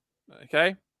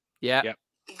 okay. Yeah. Yep.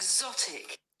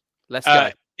 exotic. Let's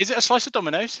go. Is it a slice of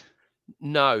Domino's?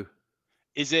 No.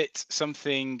 Is it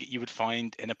something you would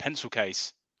find in a pencil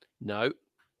case? No.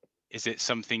 Is it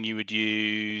something you would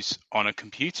use on a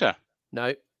computer?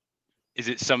 No. Is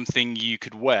it something you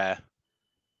could wear?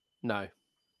 No.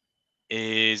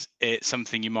 Is it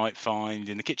something you might find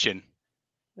in the kitchen?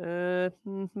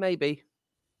 Maybe.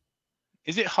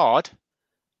 Is it hard?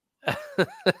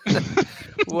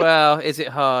 Well, is it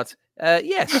hard?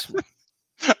 Yes.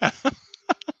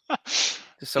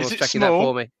 Someone's checking that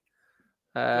for me.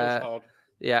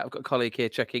 Yeah, I've got a colleague here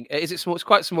checking. Is it small? It's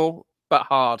quite small, but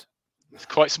hard. It's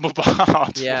quite small, but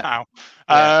hard. Yeah. Wow.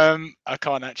 Yeah. I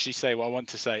can't actually say what I want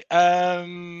to say.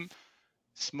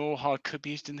 Small, hard could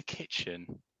be used in the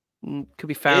kitchen. Could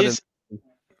be found.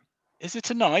 Is it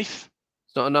a knife?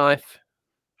 It's not a knife.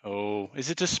 Oh,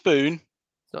 is it a spoon?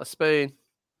 It's not a spoon.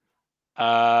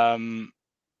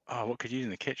 What could you use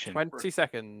in the kitchen? 20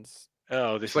 seconds.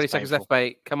 Oh, this 20 is seconds painful. left,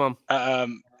 mate. Come on.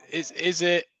 Is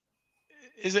it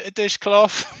a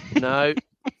dishcloth? No.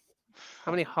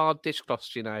 How many hard dishcloths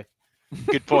do you know?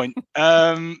 Good point.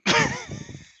 I've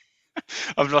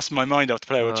lost my mind after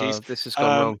player or cheese. This has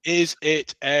gone wrong. Is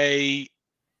it a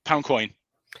pound coin?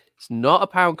 It's not a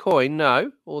pound coin,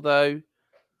 no. Although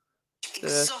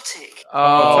exotic.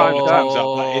 Time's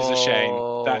up. That is a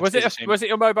shame. Was it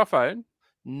your mobile phone?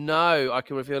 No, I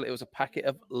can reveal it was a packet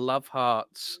of love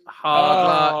hearts.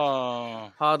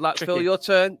 Hard luck. Tricky. Phil, your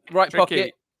turn. Right Tricky.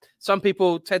 pocket. Some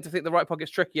people tend to think the right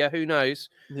pocket's trickier. Who knows?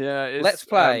 Yeah. It's, Let's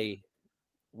play.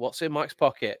 What's in Mike's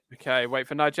pocket? Okay, wait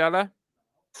for Nigella.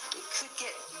 Could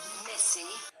get messy.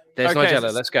 There's Okay,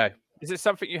 Nigella. Let's go. Is it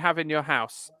something you have in your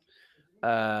house?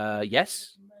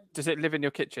 Yes. Does it live in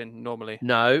your kitchen normally?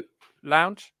 No.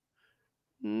 Lounge?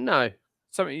 No.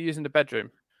 Something you use in the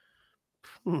bedroom?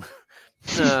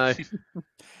 No.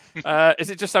 Is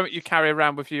it just something you carry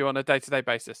around with you on a day-to-day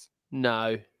basis?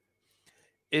 No.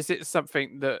 Is it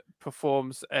something that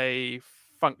performs a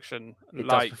function? It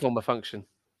does perform a function.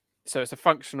 So it's a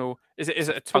functional. Is it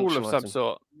a tool of Functional some item.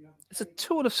 sort? It's a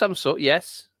tool of some sort.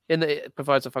 Yes. In that it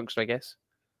provides a function, I guess.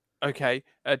 Okay.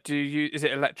 Is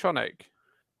it electronic?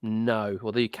 No.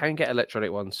 Although you can get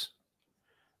electronic ones.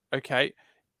 Okay.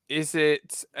 Is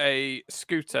it a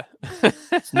scooter?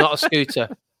 It's not a scooter.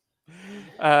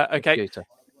 Okay. Scooter.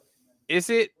 Is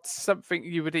it something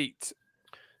you would eat?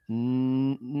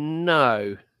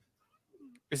 No.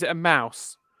 Is it a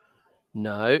mouse?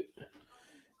 No.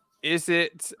 Is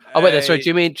it? Oh wait, sorry. Do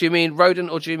you mean rodent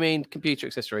or do you mean computer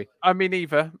accessory? I mean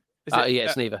either. Yeah,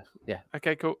 it's neither. Yeah.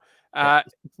 Okay, cool.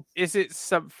 Is it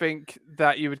something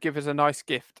that you would give as a nice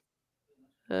gift?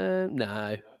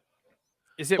 No.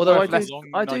 Is it? Although worth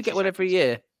I do get one every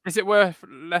year. Is it worth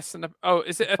less than a? Oh,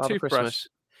 is it a Father toothbrush? Christmas.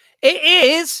 It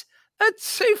is a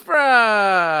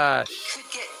toothbrush.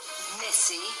 Could get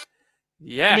messy.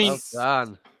 Yes. I mean, Well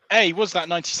done. A, was that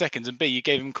 90 seconds? And B, you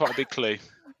gave him quite a big clue.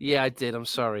 Yeah, I did. I'm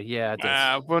sorry. Yeah, I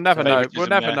did. We'll never know. We'll Favoritism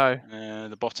never there. know.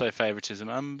 The Botto favoritism,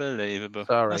 unbelievable.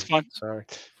 Sorry. That's fine. Sorry.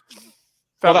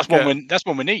 Well, that's one win. That's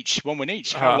one win each. One win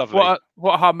each. How lovely.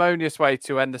 What a harmonious way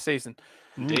to end the season.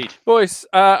 Indeed. Boys,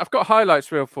 I've got a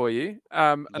highlights reel for you.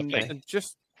 And Lovely.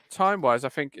 just time-wise, I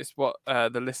think it's what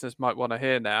the listeners might want to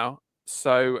hear now.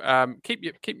 So keep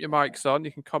your mics on.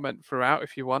 You can comment throughout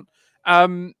if you want.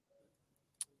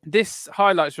 this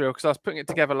highlights reel, because I was putting it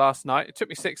together last night. It took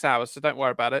me 6 hours, so don't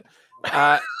worry about it.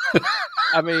 I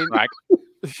mean,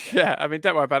 yeah, I mean,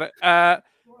 don't worry about it.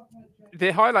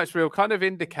 The highlights reel kind of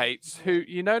indicates who,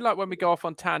 like when we go off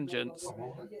on tangents,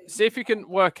 see if you can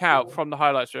work out from the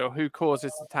highlights reel who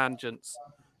causes the tangents.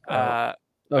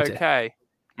 Okay.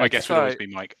 My guess would always be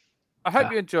Mike. I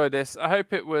hope you enjoyed this. I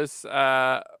hope it was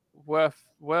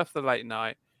worth the late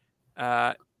night.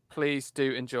 Please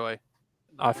do enjoy.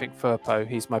 I think Firpo,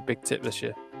 he's my big tip this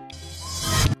year.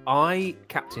 I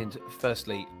captained,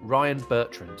 firstly, Ryan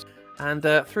Bertrand. And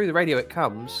through the radio it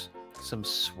comes, some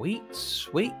sweet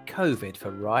COVID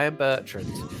for Ryan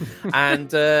Bertrand.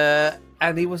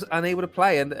 and he was unable to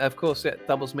play. And, of course, it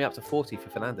doubles me up to 40 for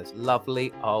Fernandez.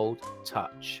 Lovely old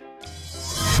touch.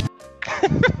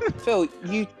 Phil,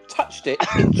 you touched it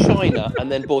in China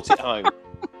and then brought it home.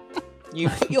 You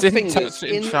put your fingers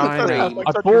in China. the cream.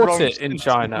 I bought it in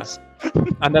China,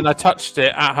 and then I touched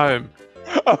it at home.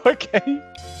 Oh, okay.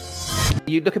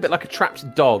 You look a bit like a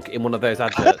trapped dog in one of those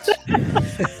adverts.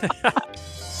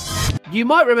 You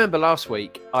might remember last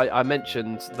week I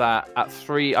mentioned that at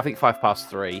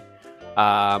 3:05,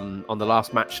 on the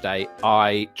last match day,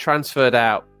 I transferred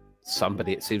out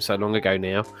somebody. It seems so long ago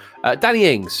now, Danny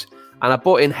Ings, and I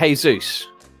brought in Jesus.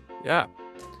 Yeah.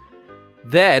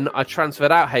 Then I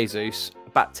transferred out Jesus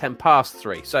about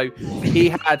 3:10. So he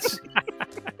had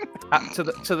to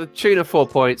the tune of 4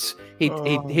 points.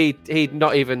 He'd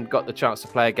not even got the chance to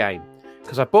play a game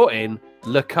because I bought in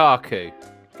Lukaku.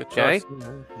 Good choice.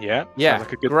 Yeah. Yeah. Sounds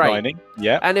like a good great. signing.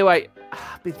 Yeah. Anyway,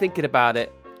 I've been thinking about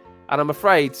it, and I'm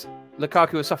afraid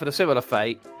Lukaku has suffered a similar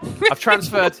fate. I've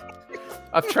transferred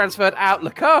out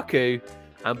Lukaku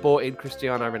and bought in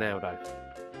Cristiano Ronaldo.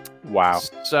 Wow.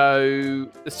 So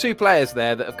there's two players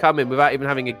there that have come in without even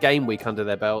having a game week under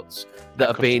their belts that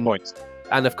have been points.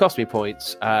 And have cost me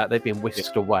points. They've been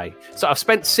whisked away. So I've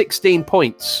spent 16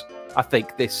 points, I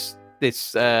think, this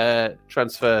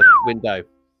transfer window.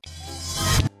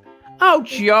 Oh,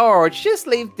 George, just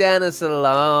leave Dennis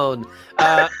alone.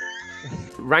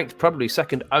 Ranked probably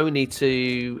second only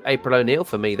to April O'Neil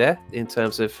for me there in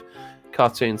terms of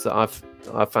cartoons that I've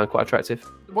found quite attractive.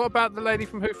 What about the lady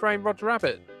from Who Framed Roger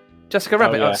Rabbit? Jessica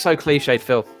Rabbit. Oh, yeah. That's so cliched,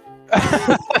 Phil.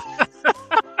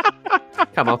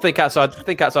 Come on, think outside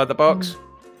the box.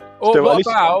 Or Still, what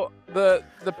about the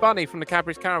bunny from the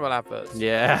Cadbury's Caramel adverts?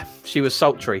 Yeah, she was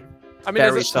sultry. I mean,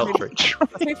 very sultry. I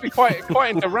seem to be quite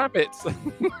into rabbits.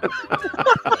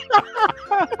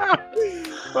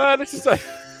 Well, this is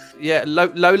Yeah,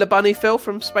 Lola Bunny, Phil,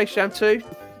 from Space Jam 2.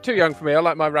 Too young for me. I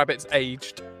like my rabbits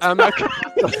aged.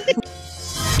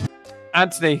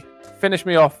 Anthony, finish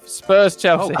me off. Spurs,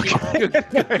 Chelsea. Good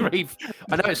grief.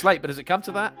 I know it's late, but has it come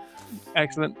to that?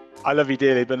 Excellent. I love you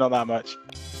dearly, but not that much.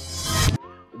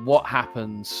 What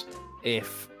happens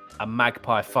if a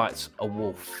magpie fights a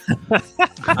wolf?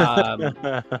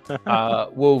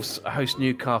 Wolves host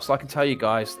Newcastle. I can tell you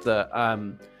guys that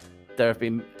there have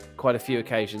been quite a few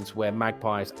occasions where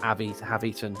magpies have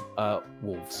eaten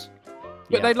wolves.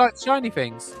 But they like shiny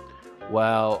things.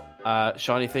 Well,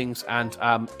 shiny things and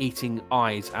eating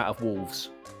eyes out of wolves.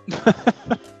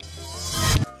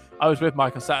 I was with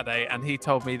Mike on Saturday, and he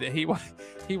told me that he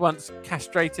once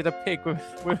castrated a pig with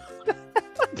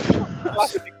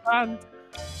plastic band.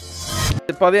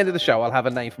 By the end of the show, I'll have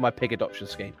a name for my pig adoption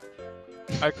scheme.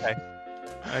 Okay.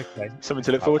 Something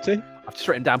to look forward to. I've just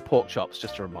written down pork chops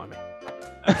just to remind me.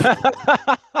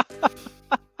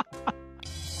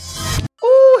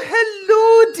 Oh,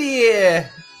 hello, dear.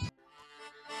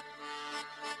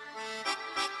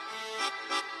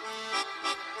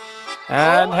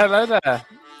 And hello there.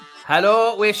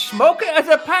 Hello, we're smoking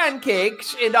the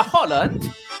pancakes in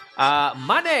Holland.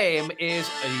 My name is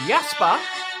Jasper.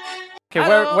 Okay,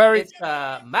 Hello, where is it's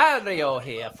Mario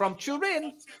here from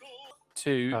Turin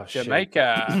to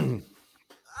Jamaica?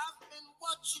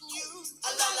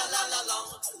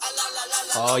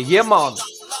 Oh yeah, man.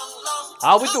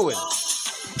 How we doing?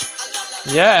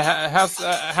 Yeah,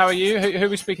 how are you? Who are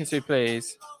we speaking to,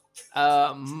 please?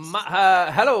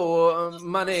 Hello,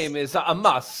 my name is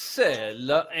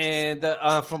Marcel, and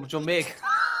I'm from Jamaica.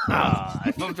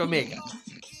 I'm from Jamaica.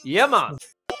 Yeah, man.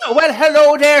 Well,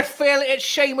 hello there, Phil. It's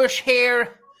Seamus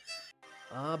here.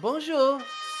 Bonjour.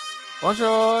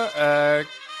 Bonjour.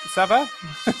 Ça va?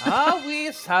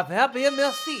 Oui, ça va bien,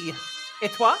 merci. Et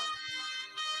toi?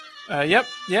 Yep.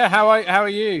 Yeah. How are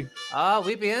you?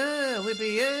 Oui bien, oui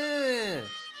bien.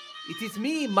 It is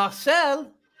me,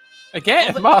 Marcel.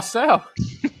 Again, Marcel.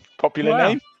 Popular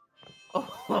name.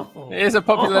 Oh. It is a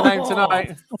popular name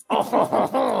tonight.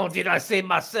 Did I say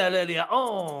Marcel earlier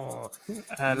on?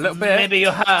 A little bit. Maybe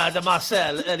you heard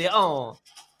Marcel earlier on.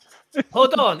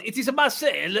 Hold on, it is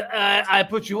Marcel. I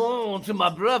put you on to my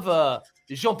brother,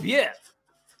 Jean-Pierre.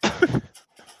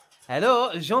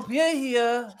 Hello, Jean-Pierre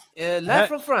here, live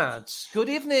from France. Good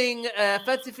evening,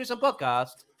 Fancy Frisson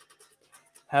podcast.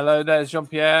 Hello there,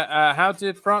 Jean-Pierre. How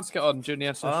did France get on during the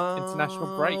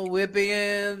international break?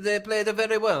 They played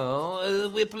very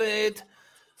well. We played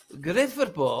great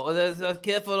football.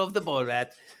 Careful of the ball,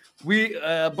 rat.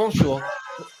 Bonjour.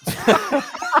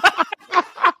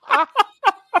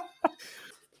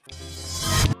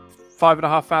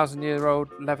 5,500-year-old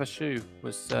leather shoe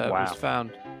was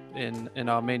found in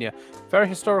Armenia. Very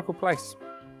historical place.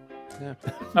 Yeah.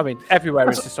 I mean, everywhere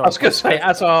is historical. I was going to say,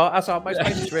 as are most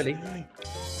places, really.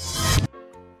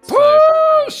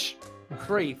 Push!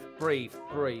 Breathe. Push!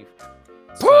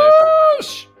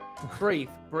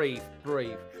 Breathe.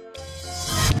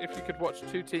 If you could watch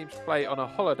two teams play on a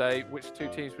holiday, which two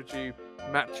teams would you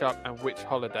match up and which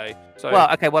holiday? So,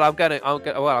 I'm going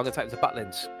to take them to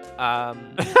Butlins.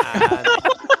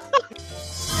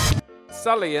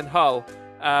 Sully and Hull.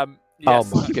 Yes. Oh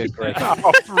my good grief!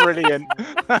 Oh, brilliant!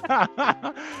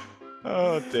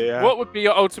 Oh dear. What would be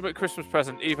your ultimate Christmas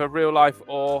present, either real life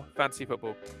or fantasy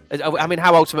football? I mean,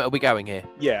 how ultimate are we going here?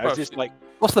 Yeah, it's just like,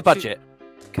 what's the budget?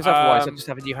 Because otherwise, I'd just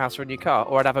have a new house or a new car,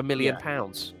 or I'd have £1 million.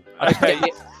 Okay.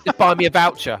 Just buy me a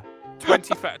voucher.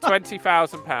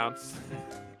 £20,000.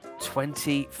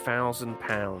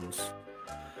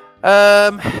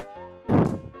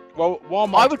 £20,000. Well,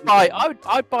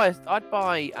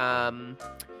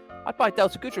 I'd buy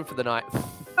Delta Goodrem for the night.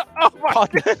 Oh my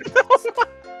God.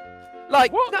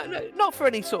 Like, no, not for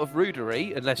any sort of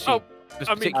rudery, unless you was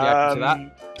particularly open to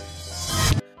that.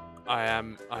 I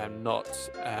am not,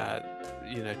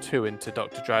 too into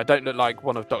Dr. Dre. I don't look like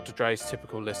one of Dr. Dre's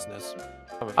typical listeners.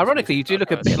 Ironically, you do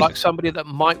look a bit like somebody that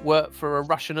might work for a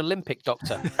Russian Olympic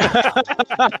doctor.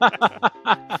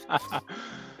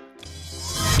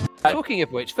 Talking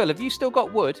of which, Phil, have you still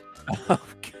got wood? Oh,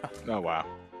 God. Oh, wow.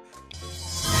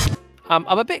 I'm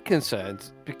a bit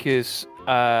concerned because,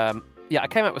 I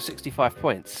came out with 65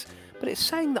 points, but it's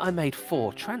saying that I made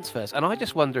 4 transfers, and I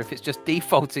just wonder if it's just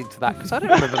defaulting to that, because I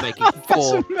don't remember making 4.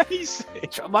 That's amazing.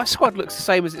 My squad looks the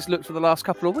same as it's looked for the last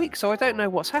couple of weeks, so I don't know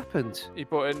what's happened. You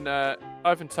brought in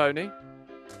Ivan Toney.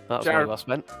 That's what I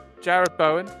spent. Jared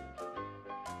Bowen.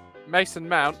 Mason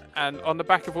Mount, and on the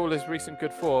back of all his recent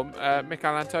good form,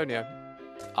 Mikel Antonio.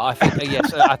 I think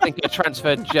yes. I think I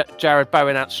transferred Jared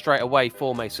Bowen out straight away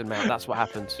for Mason Mount. That's what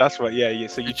happened. That's right. Yeah.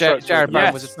 So you Jared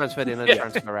Bowen was transferred in and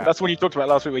transfer out. That's what you talked about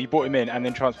last week, where you bought him in and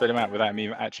then transferred him out without him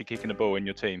even actually kicking a ball in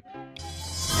your team.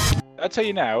 I'll tell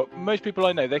you now, most people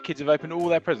I know, their kids have opened all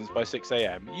their presents by 6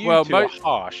 a.m. You two are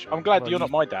harsh. I'm glad you're not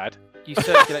my dad. You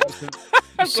circulate with them.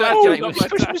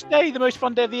 Christmas Day, the most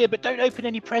fun day of the year, but don't open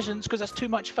any presents because that's too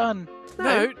much fun.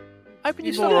 No. Open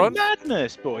your moron.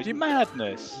 Madness, boys.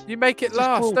 Madness. You make it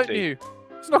last, don't you?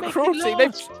 It's not cruelty.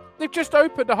 They've just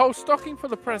opened a whole stocking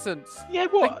full of presents. Yeah,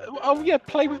 what?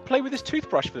 Play with this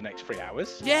toothbrush for the next 3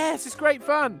 hours. Yes, it's great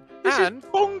fun. This is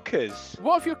bonkers.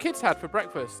 What have your kids had for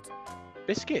breakfast?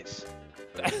 Biscuits.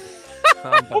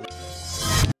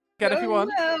 Get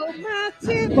everyone. Well,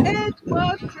 Martin,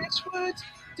 Edward, Chris Wood,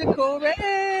 Decore,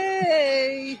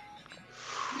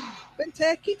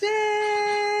 Benteke,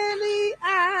 Daly,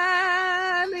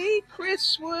 Ali,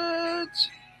 Chris Wood.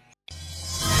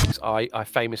 I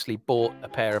famously bought a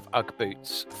pair of Ugg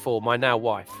boots for my now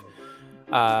wife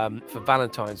for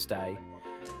Valentine's Day.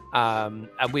 And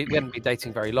we hadn't been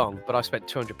dating very long, but I spent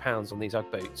 £200 on these Ugg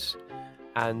boots.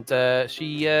 And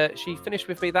she finished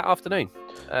with me that afternoon.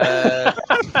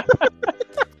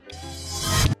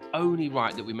 Only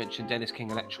right that we mentioned Dennis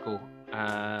King Electrical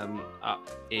up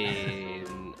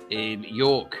in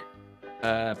York,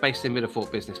 based in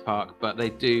Middlefort Business Park, but they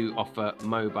do offer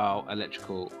mobile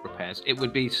electrical repairs. It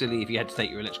would be silly if you had to take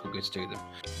your electrical goods to them.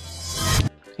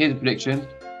 Here's a prediction: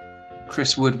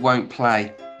 Chris Wood won't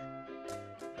play.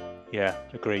 Yeah,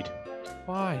 agreed.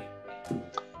 Why?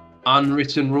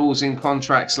 Unwritten rules in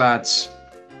contracts, lads.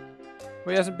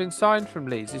 Well, he hasn't been signed from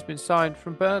Leeds. He's been signed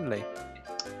from Burnley.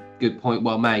 Good point,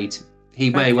 well made. He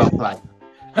may well play.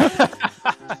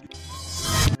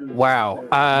 Wow.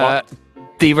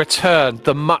 The return,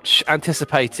 the much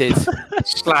anticipated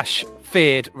 /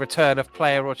 feared return of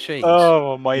Player or Cheese.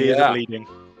 Oh, my ears are bleeding.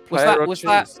 Was that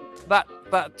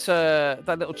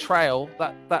little trail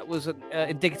that was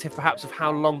indicative perhaps of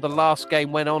how long the last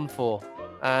game went on for?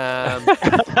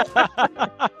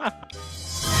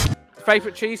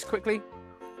 Favorite cheese, quickly?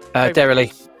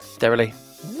 Derrily.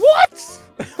 What?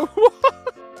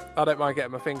 I don't mind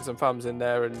getting my fingers and thumbs in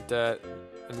there and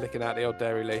licking out the old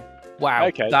Dairy Lee. Wow.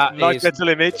 Okay. Nice mental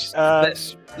image.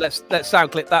 Let's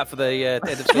sound clip that for the end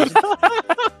of season.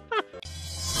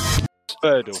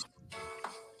 Wordle.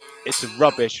 It's a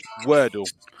rubbish Wordle.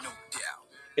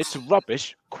 It's a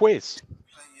rubbish quiz.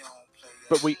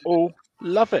 But we all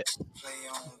love it.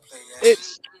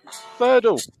 It's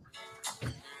Wordle.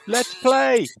 Let's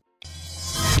play.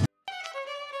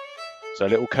 So a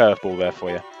little curveball there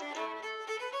for you.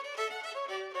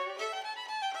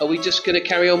 Are we just going to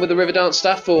carry on with the Riverdance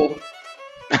stuff, or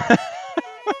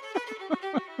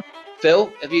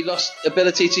Phil? Have you lost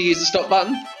ability to use the stop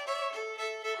button?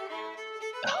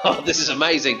 Oh, this is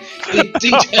amazing!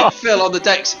 DJ Phil on the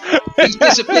decks. He's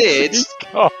disappeared.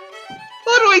 What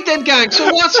do we did, gang?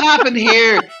 So what's happened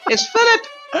here? Is Philip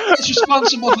is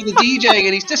responsible for the DJing,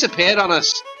 and he's disappeared on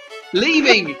us,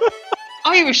 leaving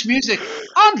Irish music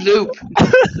on loop.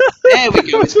 There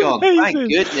we go. It's gone. Thank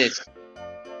goodness.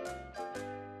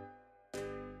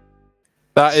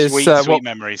 That is sweet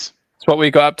memories. That's what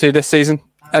we got up to this season.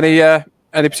 Any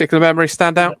particular memories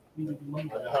stand out?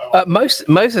 Most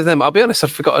of them, I'll be honest,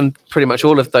 I've forgotten pretty much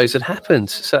all of those had happened.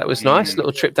 So that was nice.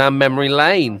 Little trip down memory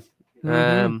lane.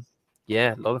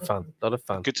 Yeah, a lot of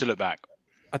fun. Good to look back.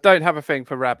 I don't have a thing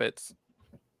for rabbits.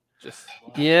 Just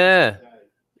yeah.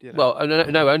 You know. Well,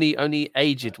 no, only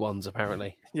aged ones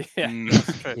apparently. Yeah.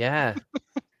 Yeah.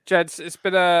 Jeds, it's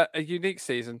been a unique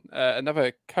season.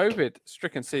 Another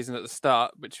COVID-stricken season at the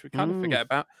start, which we kind of forget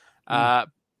about.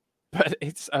 But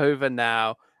it's over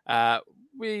now.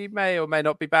 We may or may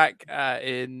not be back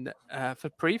for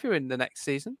previewing the next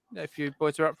season, if you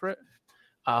boys are up for it.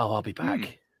 Oh, I'll be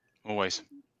back. Always.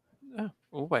 Oh,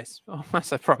 always. Oh,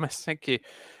 that's a promise. Thank you.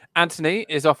 Anthony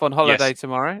is off on holiday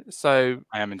tomorrow, so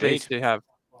I am indeed. Please do have.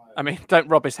 I mean, don't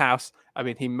rob his house. I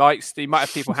mean, he might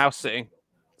have people house sitting.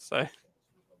 So.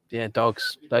 Yeah,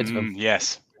 dogs. Loads of them.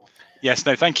 Yes.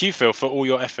 No, thank you, Phil, for all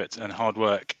your effort and hard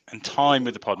work and time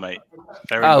with the pod, mate.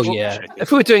 Very much appreciated.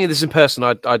 If we were doing this in person,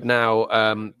 I'd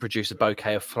now produce a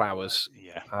bouquet of flowers.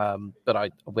 Yeah.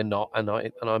 But we're not, and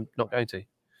I'm not going to.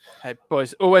 Hey,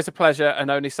 boys, always a pleasure,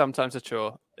 and only sometimes a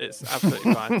chore. It's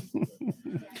absolutely fine.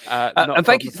 And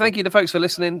thank you to folks for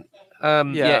listening.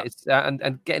 It's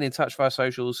and getting in touch via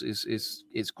socials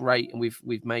is great, and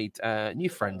we've made new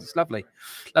friends. It's lovely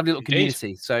little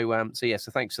community. So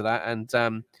so thanks for that.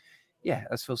 And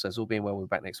as Phil says, all being well, we're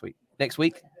back next week. Next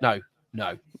week? No,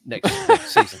 next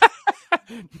season.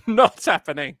 Not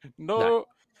happening. No.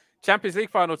 Champions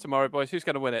League final tomorrow, boys. Who's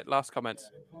going to win it? Last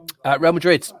comments. Real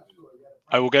Madrid.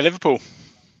 I will go Liverpool.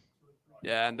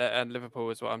 Yeah, and Liverpool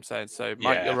is what I'm saying. So,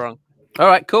 Mike, you're wrong. All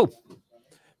right, cool.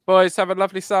 Boys, have a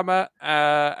lovely summer.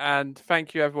 And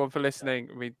thank you, everyone, for listening.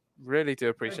 We really do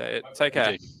appreciate it. Take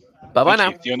care. Bye-bye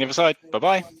now. See you on the other side.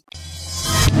 Bye-bye.